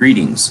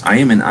 Greetings. I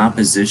am in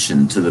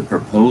opposition to the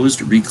proposed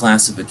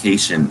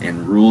reclassification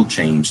and rule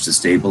change to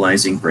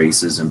stabilizing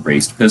braces and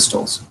braced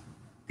pistols.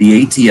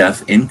 The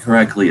ATF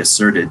incorrectly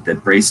asserted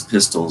that braced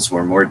pistols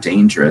were more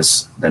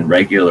dangerous than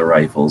regular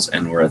rifles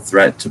and were a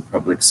threat to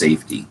public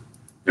safety.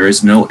 There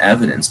is no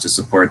evidence to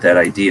support that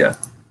idea.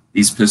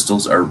 These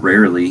pistols are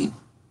rarely,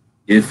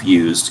 if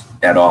used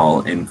at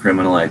all, in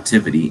criminal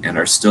activity and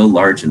are still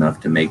large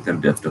enough to make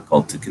them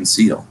difficult to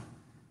conceal.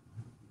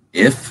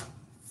 In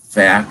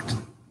fact,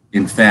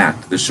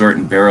 the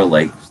shortened barrel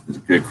length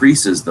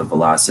decreases the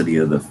velocity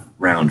of the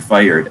round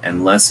fired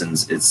and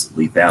lessens its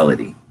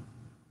lethality.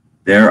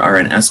 There are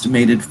an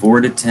estimated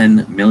 4 to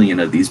 10 million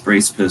of these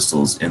braced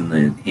pistols in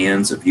the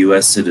hands of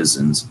U.S.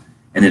 citizens,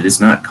 and it has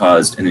not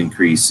caused an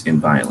increase in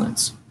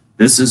violence.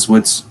 This is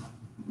what's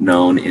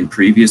known in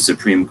previous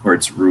Supreme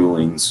Court's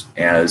rulings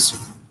as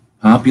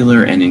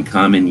popular and in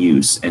common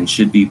use and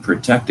should be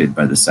protected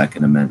by the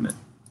Second Amendment.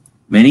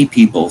 Many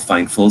people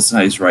find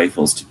full-size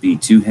rifles to be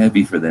too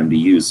heavy for them to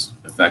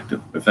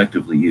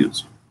effectively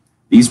use.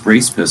 These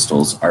brace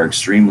pistols are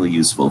extremely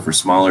useful for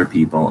smaller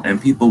people and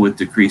people with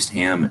decreased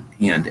hand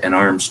and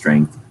arm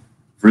strength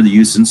for the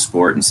use in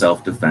sport and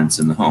self-defense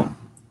in the home.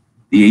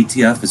 The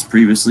ATF has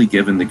previously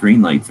given the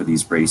green light for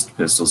these braced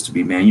pistols to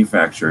be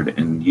manufactured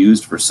and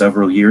used for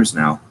several years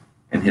now,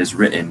 and has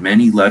written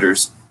many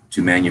letters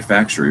to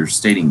manufacturers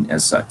stating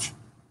as such.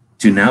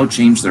 To now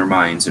change their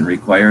minds and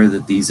require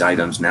that these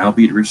items now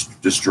be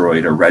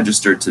destroyed or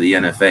registered to the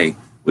NFA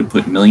would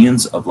put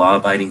millions of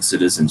law-abiding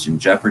citizens in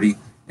jeopardy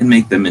and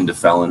make them into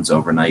felons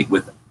overnight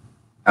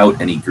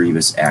without any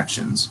grievous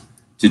actions.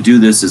 To do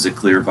this is a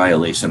clear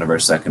violation of our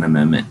Second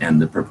Amendment,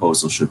 and the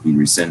proposal should be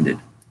rescinded.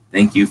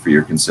 Thank you for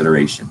your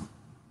consideration.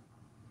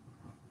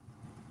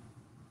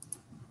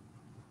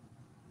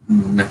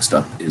 Next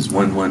up is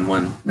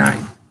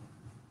 1119.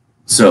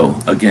 So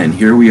again,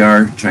 here we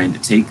are trying to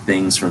take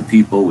things from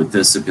people with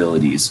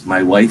disabilities.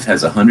 My wife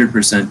has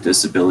 100%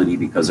 disability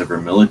because of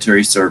her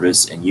military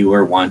service, and you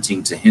are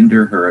wanting to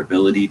hinder her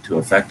ability to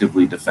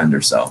effectively defend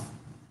herself.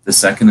 The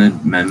Second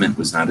Amendment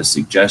was not a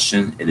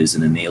suggestion. It is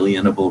an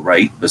inalienable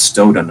right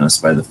bestowed on us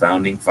by the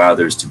Founding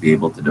Fathers to be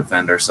able to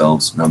defend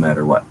ourselves no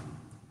matter what.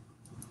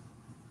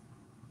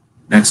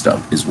 Next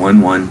up is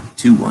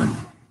 1121.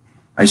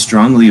 I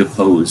strongly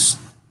oppose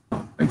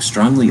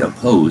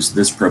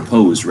this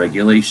proposed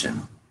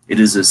regulation. It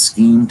is a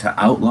scheme to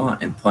outlaw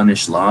and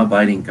punish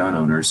law-abiding gun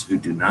owners who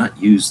do not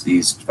use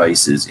these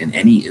devices in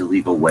any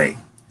illegal way.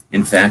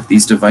 In fact,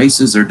 these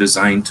devices are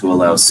designed to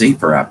allow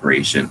safer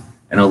operation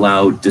and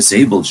allow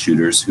disabled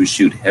shooters who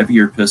shoot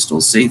heavier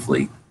pistols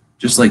safely,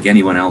 just like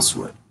anyone else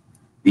would.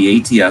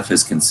 The ATF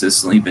has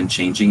consistently been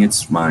changing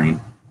its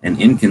mind and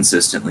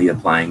inconsistently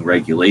applying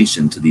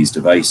regulation to these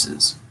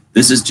devices.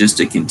 This is just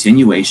a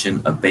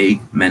continuation of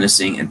vague,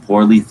 menacing, and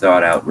poorly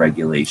thought out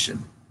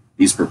regulation.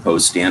 These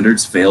proposed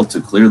standards fail to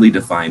clearly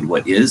define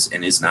what is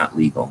and is not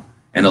legal,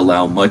 and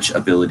allow much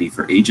ability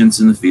for agents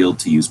in the field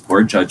to use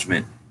poor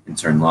judgment and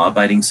turn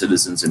law-abiding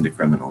citizens into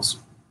criminals.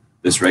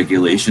 This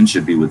regulation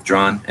should be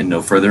withdrawn, and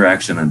no further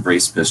action on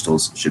braced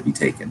pistols should be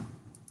taken.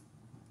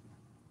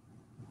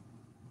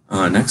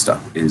 Next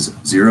up is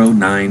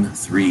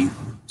 0930.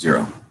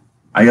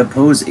 I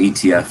oppose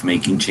ATF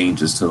making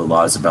changes to the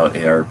laws about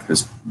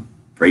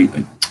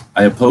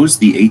I oppose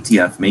the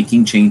ATF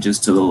making changes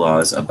to the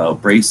laws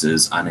about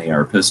braces on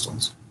AR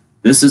pistols.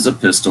 This is a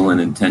pistol and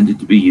intended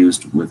to be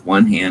used with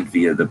one hand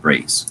via the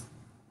brace.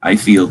 I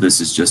feel this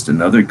is just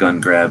another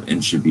gun grab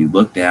and should be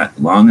looked at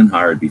long and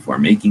hard before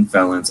making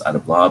felons out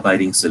of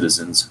law-abiding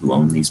citizens who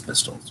own these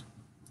pistols.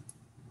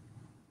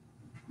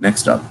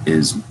 Next up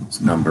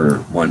is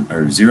number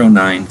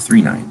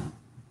 0939.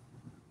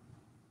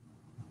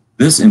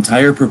 This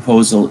entire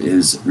proposal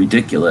is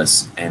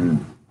ridiculous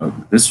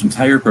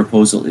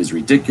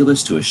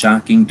to a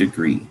shocking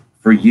degree.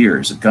 For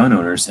years, gun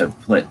owners have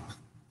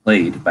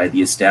played by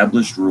the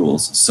established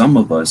rules, some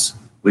of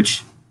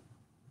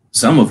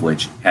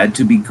which had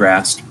to be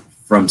grasped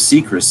from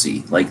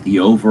secrecy, like the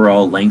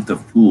overall length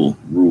of pool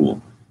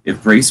rule.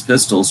 If brace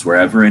pistols were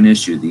ever an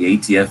issue, the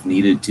ATF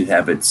needed to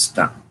have it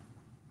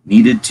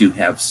needed to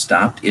have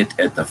stopped it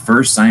at the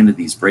first sign of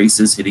these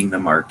braces hitting the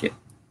market.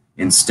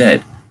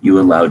 Instead, you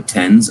allowed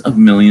tens of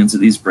millions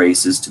of these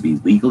braces to be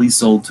legally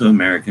sold to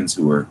Americans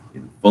who were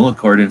in full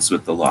accordance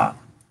with the law.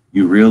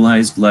 You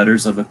realized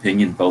letters of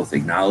opinion both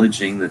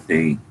acknowledging that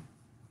they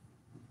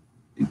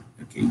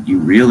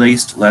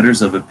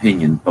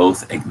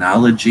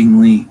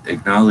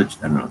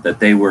that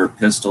they were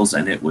pistols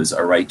and it was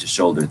a right to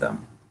shoulder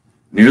them.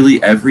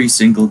 Nearly every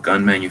single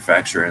gun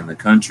manufacturer in the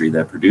country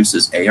that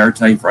produces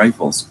AR-type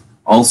rifles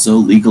also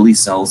legally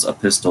sells a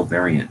pistol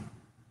variant,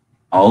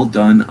 all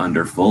done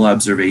under full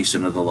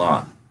observation of the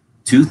law.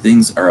 Two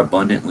things are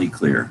abundantly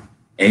clear.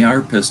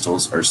 AR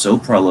pistols are so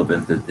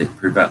prevalent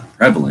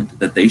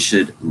that they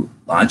should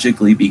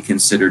logically be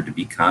considered to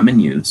be common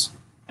use,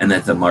 and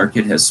that the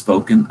market has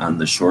spoken on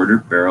the shorter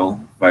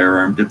barrel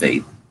firearm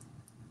debate.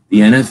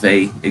 The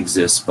NFA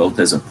exists both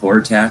as a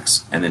poor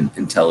tax and an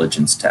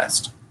intelligence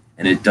test,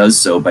 and it does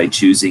so by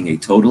choosing a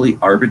totally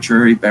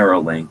arbitrary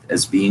barrel length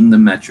as being the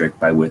metric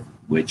by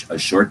which a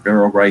short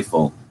barrel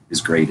rifle is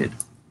graded.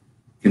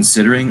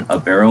 Considering a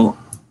barrel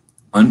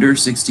under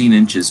 16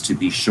 inches to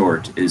be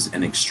short is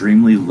an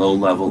extremely low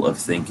level of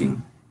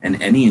thinking, and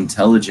any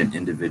intelligent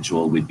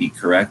individual would be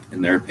correct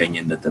in their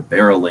opinion that the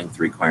barrel length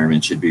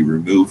requirement should be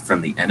removed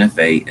from the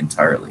NFA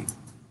entirely.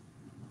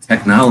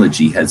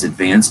 Technology has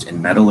advanced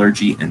in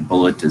metallurgy and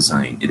bullet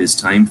design. It is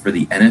time for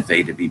the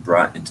NFA to be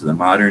brought into the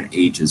modern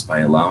ages by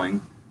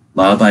allowing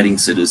law-abiding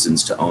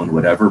citizens to own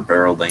whatever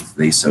barrel length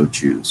they so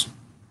choose.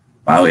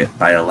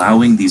 By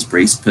allowing these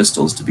braced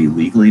pistols to be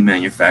legally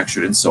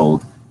manufactured and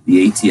sold,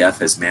 the ATF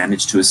has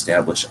managed to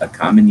establish a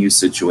common use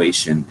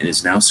situation and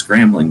is now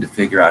scrambling to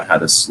figure out how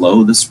to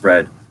slow the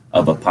spread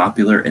of a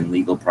popular and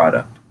legal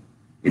product.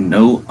 In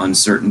no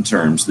uncertain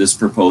terms, this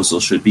proposal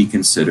should be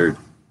considered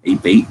a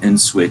bait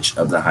and switch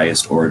of the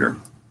highest order.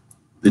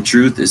 The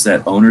truth is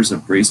that owners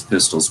of braced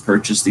pistols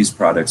purchased these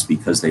products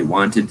because they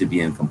wanted to be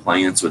in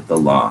compliance with the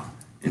law.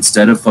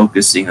 Instead of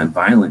focusing on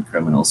violent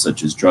criminals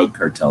such as drug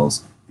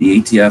cartels, the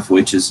ATF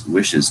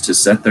wishes to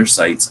set their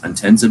sights on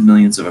tens of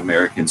millions of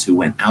Americans who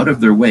went out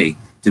of their way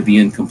to be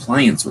in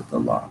compliance with the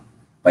law.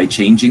 By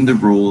changing the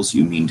rules,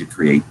 you mean to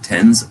create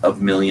tens of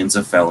millions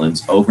of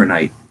felons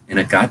overnight in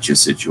a gotcha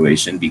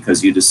situation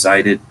because you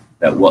decided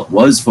that what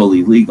was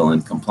fully legal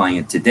and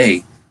compliant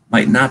today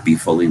might not be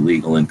fully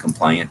legal and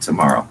compliant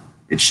tomorrow.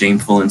 It's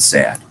shameful and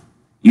sad.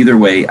 Either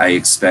way, I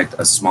expect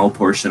a small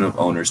portion of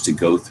owners to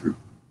go through.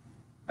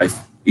 I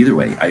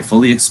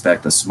fully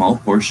expect a small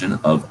portion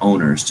of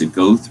owners to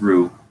go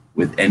through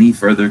with any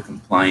further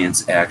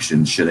compliance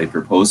action should a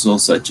proposal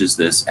such as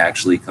this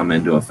actually come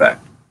into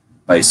effect.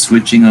 By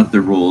switching up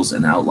the rules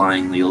and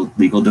outlying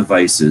legal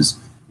devices,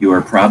 you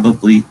are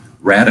probably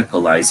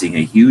radicalizing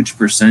a huge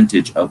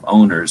percentage of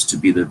owners to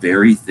be the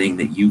very thing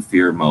that you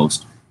fear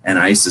most, and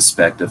I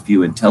suspect a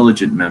few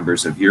intelligent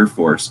members of your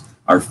force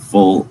are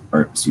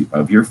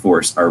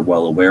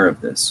well aware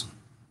of this.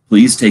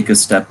 Please take a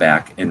step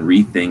back and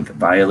rethink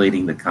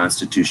violating the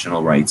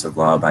constitutional rights of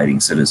law-abiding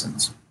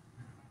citizens.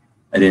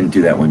 I didn't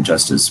do that one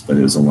justice, but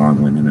it was a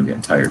long one and I'm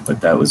getting tired,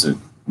 but that was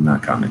I'm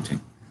not commenting.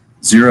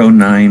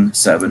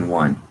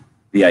 0971.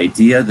 The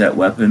idea that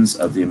weapons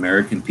of the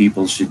American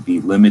people should be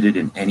limited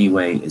in any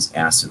way is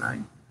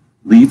asinine.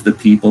 Leave the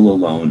people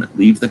alone,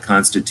 leave the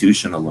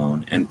Constitution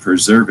alone, and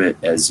preserve it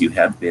as you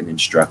have been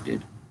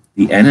instructed.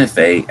 The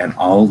NFA and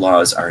all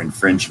laws are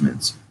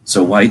infringements.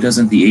 So why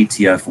doesn't the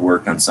ATF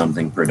work on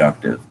something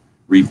productive?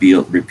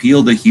 Repeal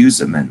the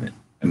Hughes Amendment.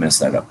 I messed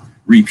that up.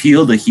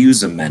 Repeal the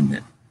Hughes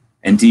Amendment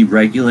and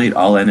deregulate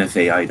all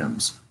NFA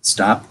items.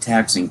 Stop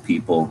taxing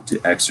people to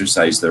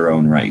exercise their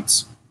own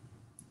rights.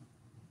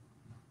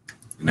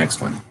 The next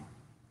one.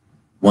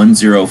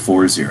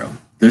 1040.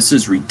 This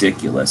is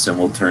ridiculous and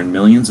will turn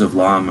millions of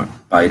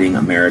law-abiding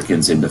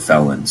Americans into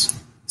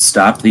felons.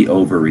 Stop the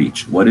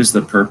overreach. What is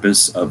the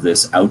purpose of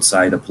this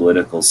outside a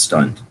political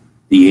stunt?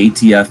 The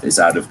ATF is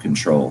out of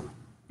control.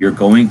 You're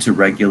going to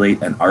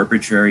regulate an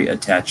arbitrary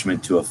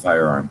attachment to a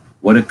firearm.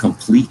 What a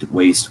complete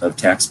waste of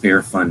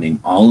taxpayer funding,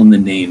 all in the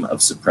name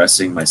of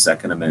suppressing my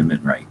Second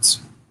Amendment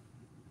rights.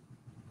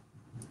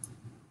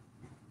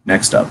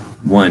 Next up,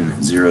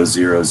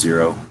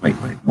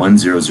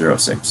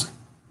 1006.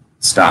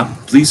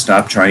 Please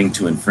stop trying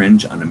to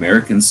infringe on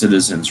American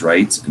citizens'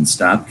 rights and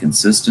stop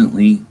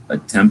consistently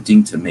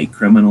attempting to make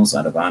criminals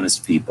out of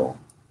honest people.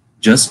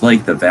 Just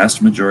like the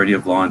vast majority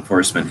of law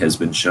enforcement has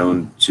been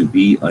shown to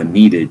be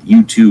unneeded,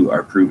 you too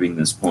are proving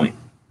this point.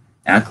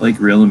 Act like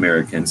real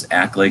Americans,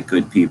 act like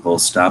good people,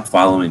 stop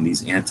following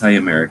these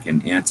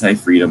anti-American,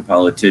 anti-freedom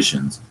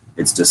politicians.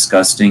 It's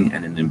disgusting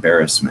and an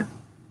embarrassment.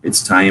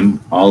 It's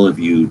time all of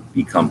you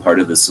become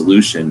part of the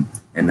solution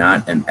and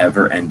not an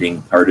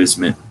never-ending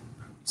partisan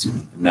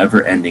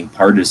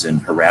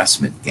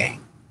harassment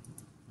gang.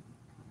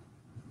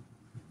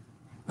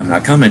 I'm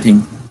not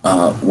commenting.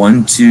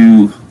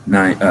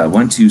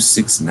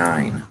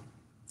 1269.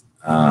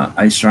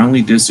 I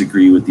strongly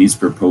disagree with these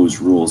proposed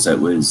rules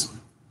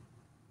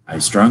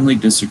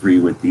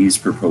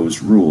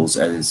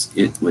as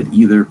it would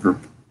either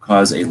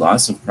cause a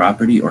loss of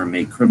property or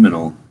make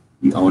criminal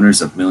the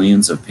owners of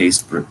millions of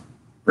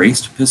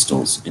braced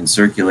pistols in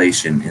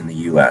circulation in the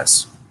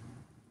U.S.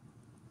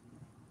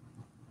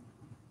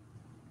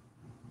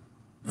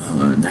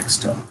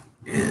 Next up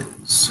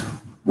is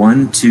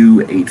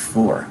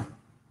 1284.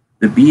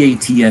 The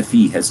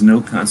BATFE has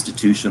no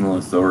constitutional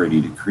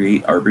authority to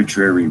create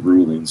arbitrary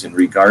rulings in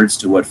regards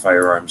to what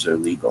firearms are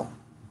legal.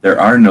 There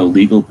are no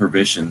legal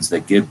provisions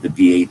that give the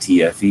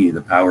BATFE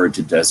the power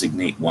to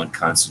designate what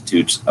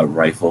constitutes a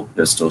rifle,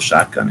 pistol,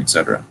 shotgun,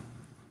 etc.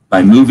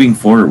 By moving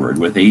forward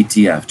with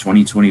ATF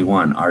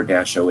 2021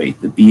 R-08,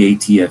 the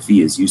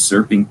BATFE is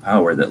usurping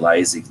power that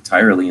lies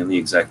entirely in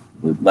the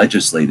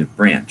legislative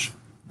branch,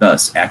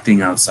 thus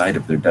acting outside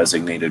of their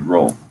designated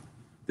role.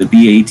 The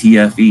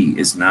BATFE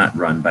is not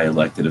run by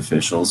elected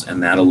officials,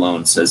 and that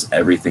alone says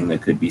everything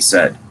that could be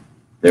said.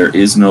 There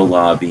is no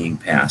law being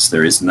passed.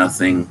 There is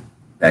nothing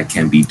that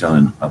can be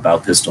done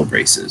about pistol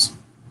braces.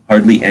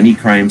 Hardly any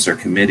crimes are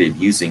committed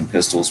using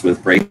pistols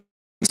with braces.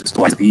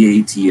 Why is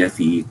the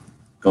BATFE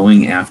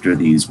going after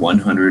these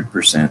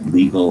 100%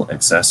 legal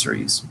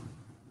accessories?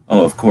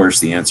 Oh, of course,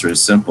 the answer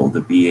is simple.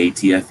 The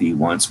BATFE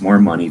wants more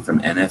money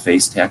from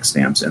NFA's tax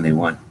stamps, and they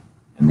want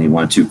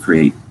to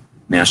create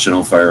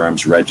National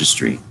Firearms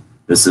Registry.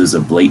 This is a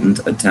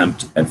blatant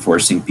attempt at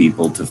forcing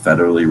people to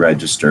federally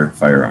register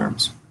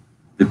firearms.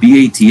 The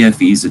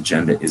BATFE's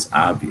agenda is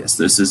obvious.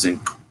 This is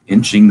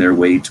inching their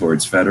way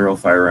towards federal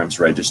firearms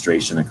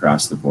registration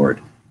across the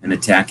board and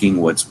attacking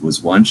what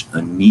was once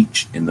a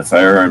niche in the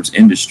firearms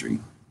industry.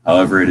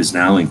 However, it is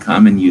now in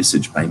common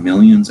usage by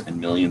millions and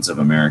millions of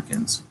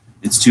Americans.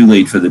 It's too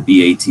late for the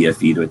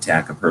BATFE to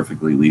attack a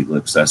perfectly legal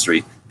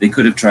accessory. They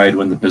could have tried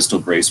when the pistol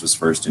brace was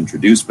first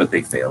introduced, but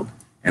they failed.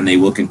 And they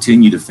will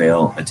continue to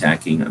fail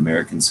attacking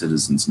American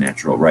citizens'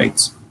 natural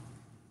rights.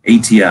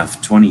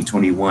 ATF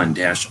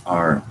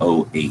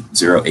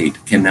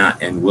 2021-R08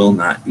 cannot and will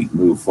not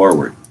move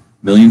forward.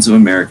 Millions of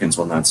Americans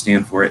will not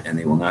stand for it, and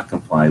they will not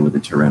comply with a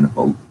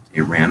tyrannical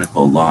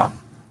law.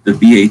 The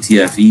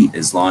BATFE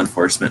is law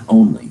enforcement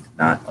only,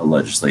 not a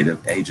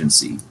legislative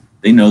agency.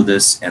 They know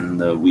this, and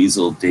the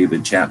weasel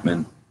David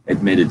Chapman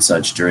admitted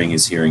such during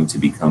his hearing to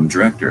become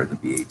director of the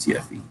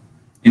BATFE.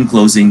 In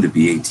closing, the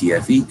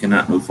BATFE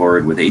cannot move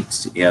forward with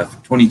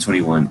ATF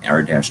 2021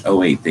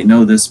 R-08. They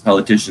know this,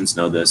 politicians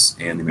know this,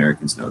 and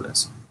Americans know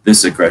this.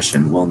 This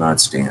aggression will not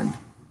stand.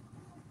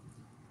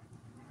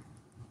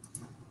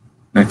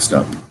 Next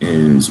up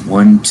is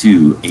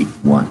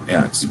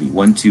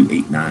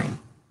 1289.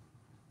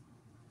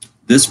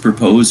 This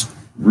proposed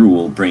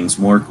rule brings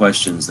more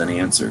questions than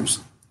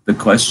answers. The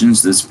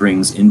questions this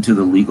brings into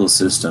the legal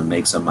system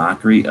makes a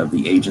mockery of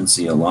the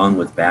agency along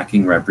with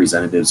backing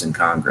representatives in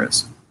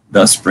Congress,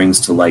 thus brings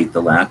to light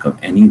the lack of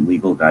any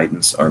legal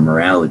guidance or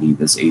morality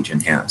this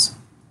agent has.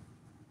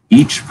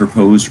 Each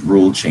proposed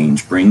rule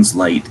change brings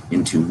light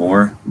into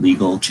more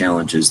legal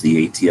challenges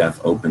the ATF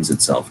opens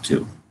itself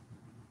to.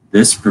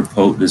 This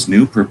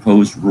new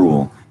proposed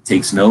rule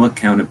takes no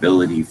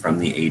accountability from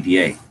the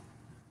ADA.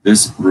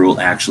 This rule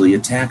actually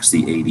attacks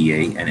the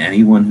ADA, and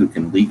anyone who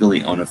can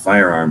legally own a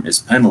firearm is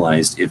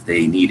penalized if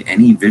they need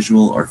any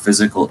visual or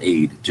physical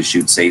aid to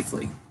shoot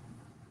safely.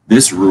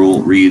 This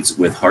rule reads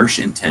with harsh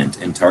intent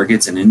and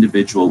targets an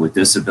individual with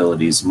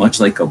disabilities much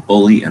like a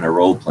bully in a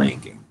role-playing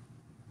game,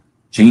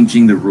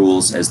 changing the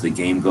rules as the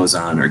game goes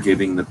on or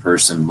giving the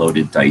person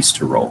loaded dice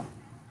to roll.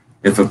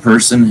 If a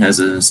person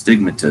has an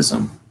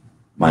astigmatism,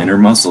 minor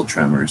muscle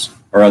tremors,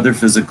 or other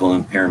physical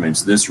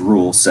impairments, this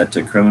rule is set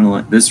to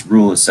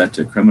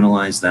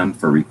criminalize them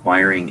for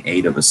requiring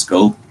aid of a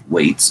scope,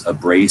 weights, a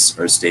brace,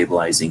 or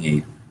stabilizing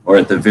aid, or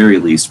at the very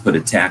least put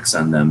a tax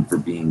on them for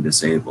being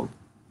disabled.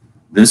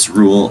 This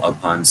rule,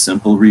 upon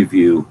simple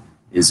review,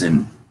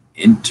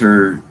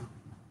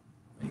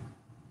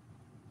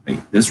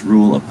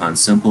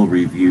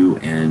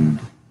 and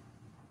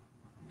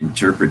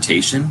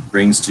interpretation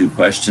brings to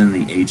question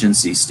the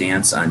agency's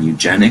stance on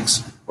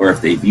eugenics, or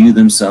if they view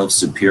themselves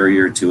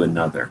superior to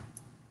another.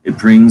 It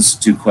brings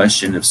to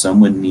question if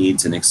someone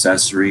needs an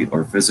accessory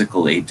or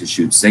physical aid to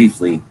shoot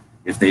safely,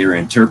 if they are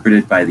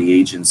interpreted by the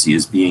agency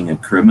as being a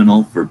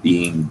criminal for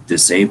being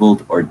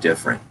disabled or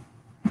different.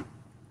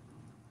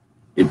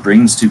 It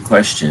brings to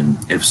question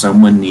if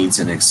someone needs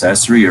an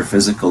accessory or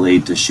physical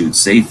aid to shoot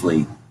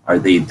safely, are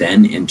they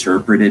then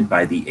interpreted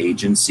by the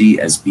agency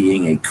as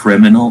being a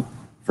criminal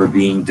for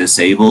being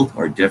disabled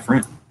or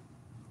different?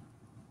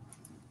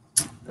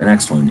 The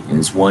next one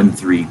is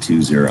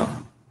 1320.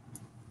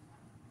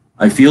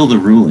 I feel the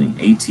ruling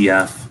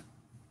ATF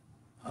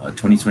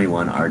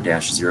 2021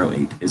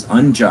 R-08 is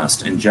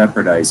unjust and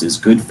jeopardizes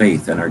good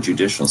faith in our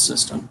judicial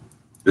system.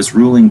 This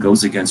ruling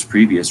goes against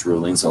previous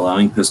rulings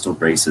allowing pistol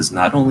braces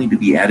not only to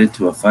be added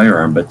to a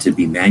firearm but to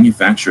be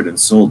manufactured and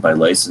sold by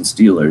licensed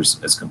dealers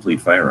as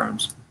complete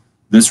firearms.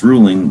 This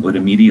ruling would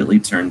immediately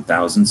turn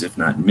thousands, if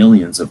not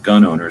millions, of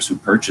gun owners who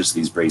purchase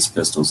these brace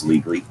pistols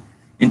legally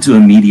into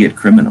immediate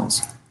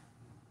criminals.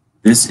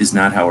 This is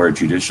not how our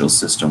judicial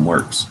system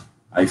works.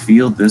 I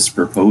feel this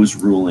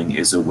proposed ruling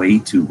is a way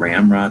to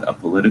ramrod a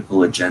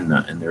political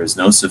agenda, and there is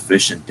no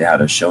sufficient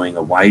data showing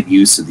a wide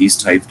use of these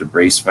types of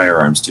brace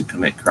firearms to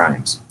commit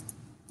crimes.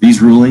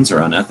 These rulings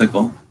are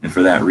unethical, and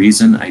for that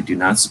reason, I do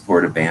not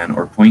support a ban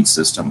or point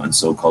system on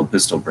so-called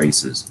pistol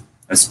braces,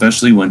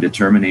 especially when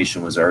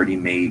determination was already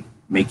made,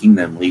 making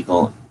them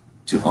legal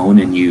to own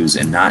and use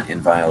and not in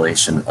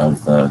violation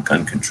of the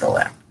Gun Control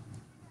Act.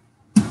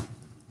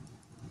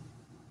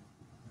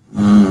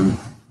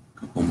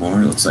 Couple more.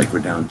 Looks like we're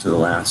down to the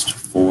last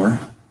four.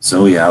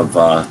 So we have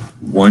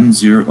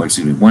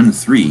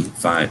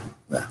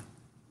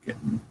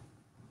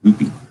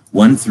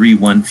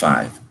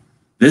 1315.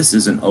 This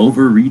is an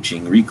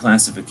overreaching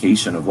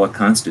reclassification of what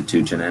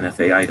constitutes an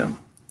NFA item.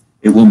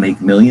 It will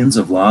make millions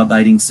of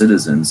law-abiding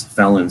citizens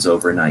felons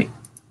overnight.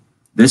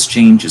 This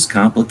change is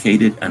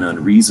complicated and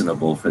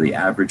unreasonable for the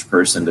average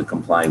person to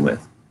comply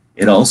with.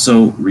 It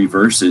also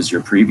reverses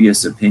your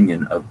previous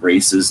opinion of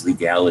braces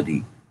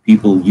legality.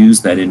 People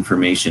use that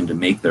information to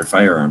make their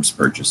firearms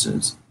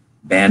purchases.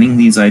 Banning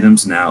these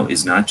items now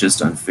is not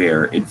just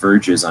unfair, it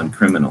verges on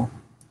criminal.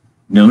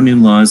 No new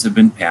laws have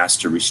been passed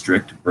to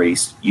restrict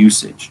brace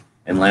usage.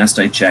 And last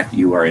I checked,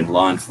 you are in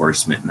law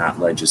enforcement, not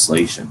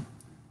legislation.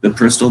 The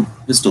pistol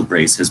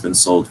brace has been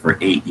sold for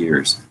 8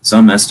 years.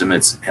 Some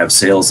estimates have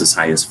sales as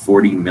high as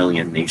 40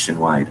 million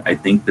nationwide. I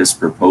think this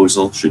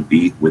proposal should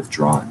be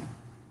withdrawn.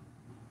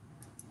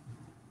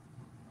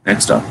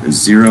 Next up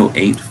is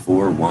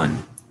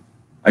 0841.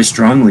 I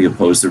strongly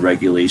oppose the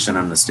regulation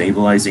on the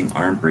stabilizing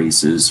arm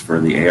braces for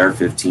the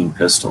AR-15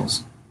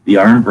 pistols. The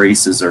arm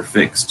braces are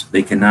fixed.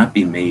 They cannot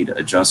be made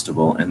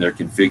adjustable, and their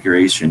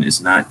configuration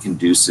is not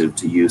conducive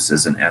to use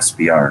as an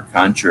SBR,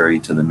 contrary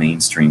to the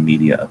mainstream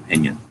media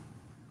opinion.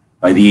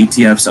 By the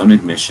ATF's own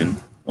admission,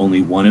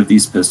 only one of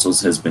these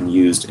pistols has been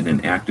used in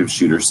an active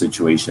shooter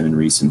situation in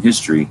recent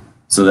history,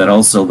 so that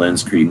also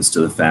lends credence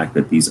to the fact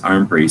that these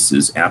arm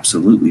braces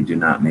absolutely do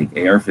not make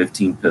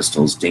AR-15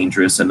 pistols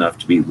dangerous enough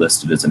to be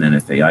listed as an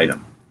NFA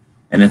item.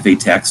 NFA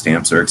tax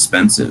stamps are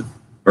expensive,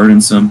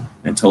 burdensome,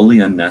 and totally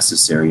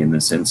unnecessary in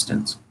this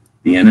instance.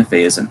 The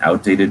NFA is an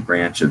outdated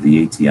branch of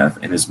the ATF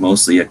and is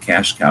mostly a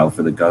cash cow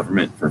for the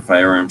government for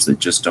firearms that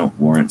just don't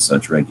warrant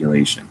such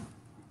regulation.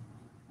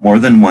 More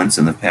than once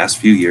in the past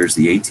few years,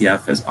 the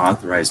ATF has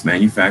authorized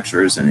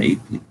manufacturers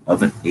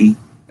of an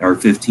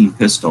AR-15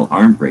 pistol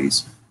arm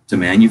brace to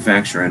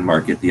manufacture and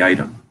market the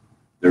item.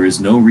 There is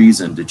no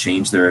reason to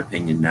change their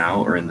opinion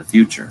now or in the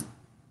future.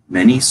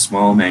 Many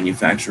small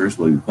manufacturers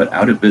will be put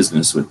out of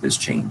business with this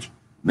change.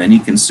 Many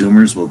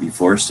consumers will be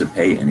forced to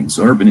pay an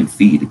exorbitant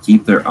fee to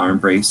keep their arm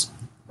brace,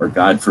 or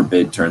God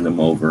forbid, turn them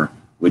over,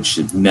 which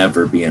should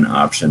never be an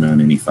option on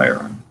any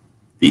firearm.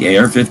 The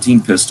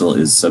AR-15 pistol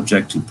is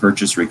subject to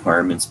purchase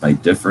requirements by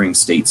differing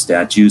state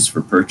statutes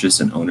for purchase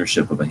and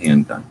ownership of a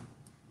handgun.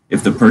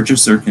 If the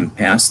purchaser can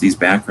pass these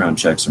background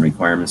checks and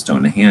requirements to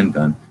own a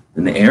handgun,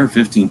 then the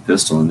AR-15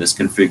 pistol in this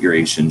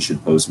configuration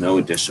should pose no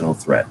additional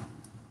threat.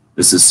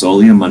 This is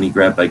solely a money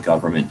grab by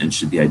government and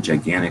should be a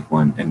gigantic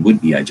one, and would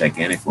be a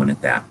gigantic one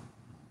at that.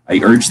 I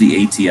urge the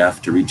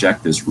ATF to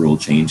reject this rule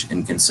change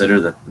and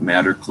consider that the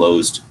matter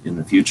closed in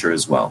the future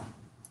as well.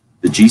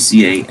 The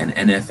GCA and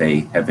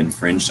NFA have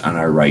infringed on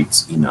our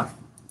rights enough.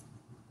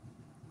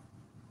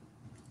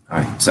 All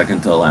right,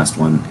 second to the last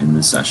one in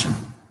this session.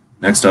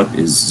 Next up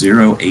is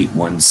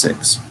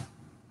 0816.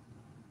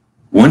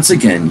 Once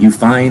again, you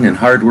fine and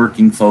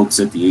hardworking folks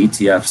at the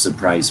ATF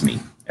surprise me.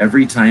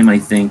 Every time I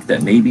think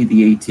that maybe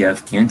the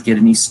ATF can't get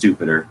any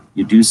stupider,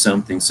 you do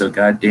something so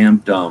goddamn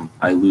dumb,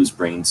 I lose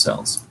brain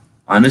cells.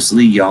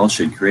 Honestly, y'all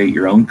should create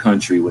your own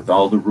country with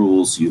all the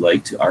rules you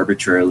like to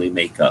arbitrarily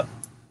make up.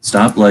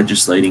 Stop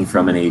legislating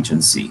from an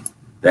agency.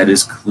 That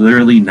is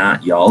clearly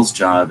not y'all's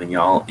job and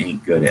y'all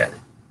ain't good at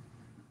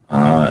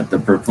it. The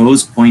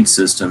proposed point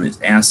system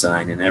is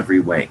asinine in every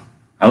way.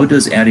 How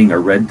does adding a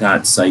red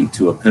dot sight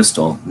to a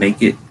pistol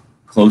make it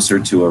closer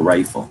to a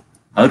rifle?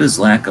 How does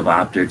lack of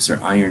optics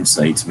or iron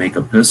sights make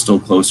a pistol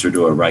closer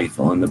to a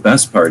rifle? And the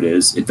best part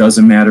is, it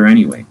doesn't matter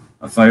anyway.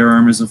 A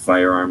firearm is a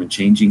firearm, and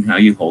changing how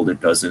you hold it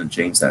doesn't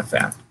change that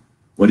fact.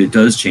 What it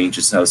does change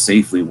is how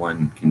safely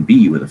one can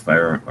be with a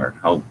firearm, or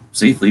how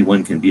safely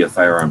one can be a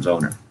firearms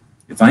owner.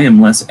 If I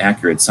am less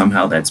accurate,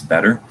 somehow that's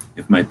better.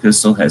 If my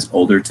pistol has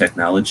older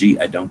technology,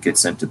 I don't get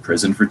sent to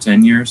prison for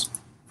 10 years.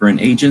 For an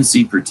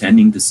agency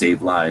pretending to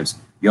save lives,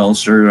 y'all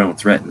sure don't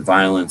threaten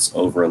violence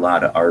over a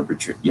lot of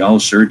arbitrary. Y'all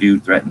sure do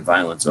threaten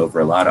violence over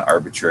a lot of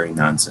arbitrary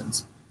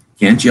nonsense.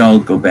 Can't y'all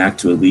go back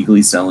to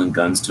illegally selling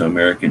guns to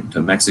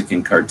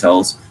Mexican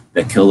cartels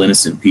that kill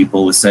innocent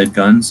people with said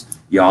guns?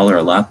 Y'all are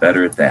a lot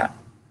better at that.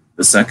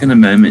 The Second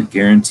Amendment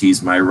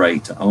guarantees my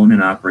right to own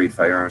and operate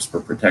firearms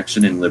for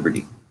protection and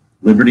liberty.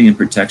 Liberty and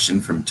protection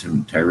from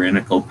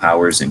tyrannical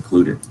powers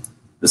included.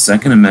 The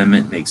Second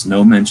Amendment makes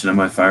no mention of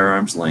my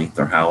firearm's length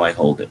or how I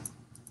hold it.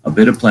 A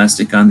bit of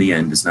plastic on the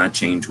end does not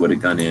change what a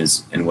gun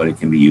is and what it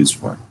can be used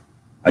for.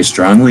 I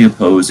strongly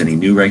oppose any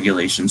new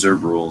regulations or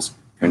rules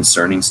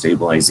concerning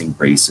stabilizing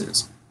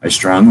braces. I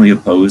strongly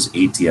oppose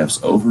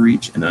ATF's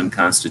overreach and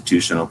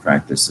unconstitutional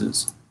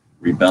practices.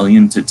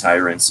 Rebellion to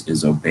tyrants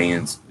is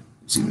obedience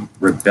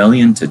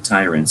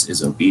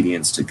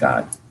to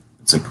God.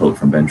 It's a quote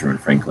from Benjamin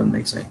Franklin,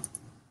 they say.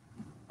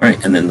 All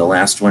right, and then the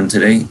last one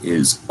today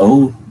is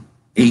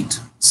 08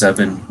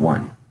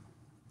 7-1.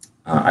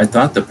 I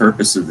thought the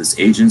purpose of this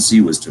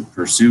agency was to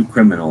pursue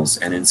criminals,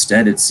 and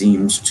instead it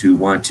seems to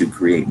want to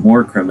create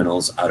more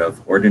criminals out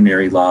of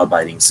ordinary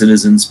law-abiding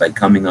citizens by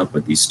coming up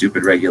with these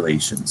stupid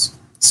regulations.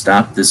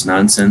 Stop this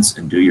nonsense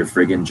and do your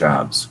friggin'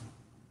 jobs.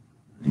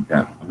 I think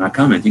that, I'm not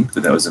commenting,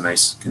 but that was a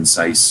nice,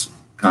 concise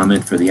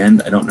comment for the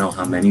end. I don't know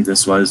how many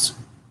this was.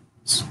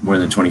 It's more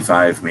than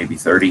 25, maybe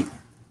 30.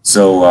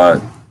 So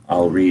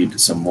I'll read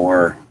some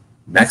more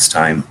next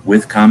time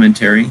with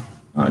commentary.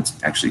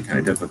 It's actually kind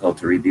of difficult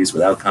to read these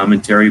without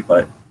commentary,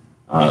 but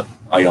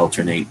I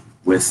alternate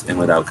with and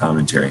without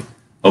commentary.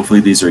 Hopefully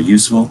these are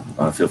useful.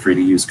 Feel free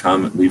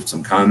to leave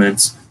some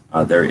comments.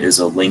 There is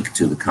a link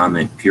to the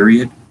comment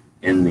period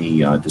in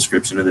the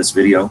description of this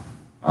video.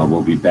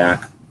 We'll be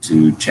back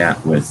to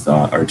chat with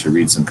or to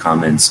read some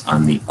comments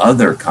on the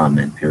other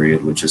comment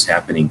period, which is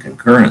happening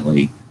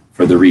concurrently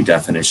for the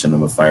redefinition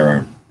of a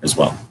firearm as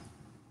well.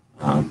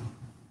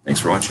 Thanks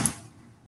for watching.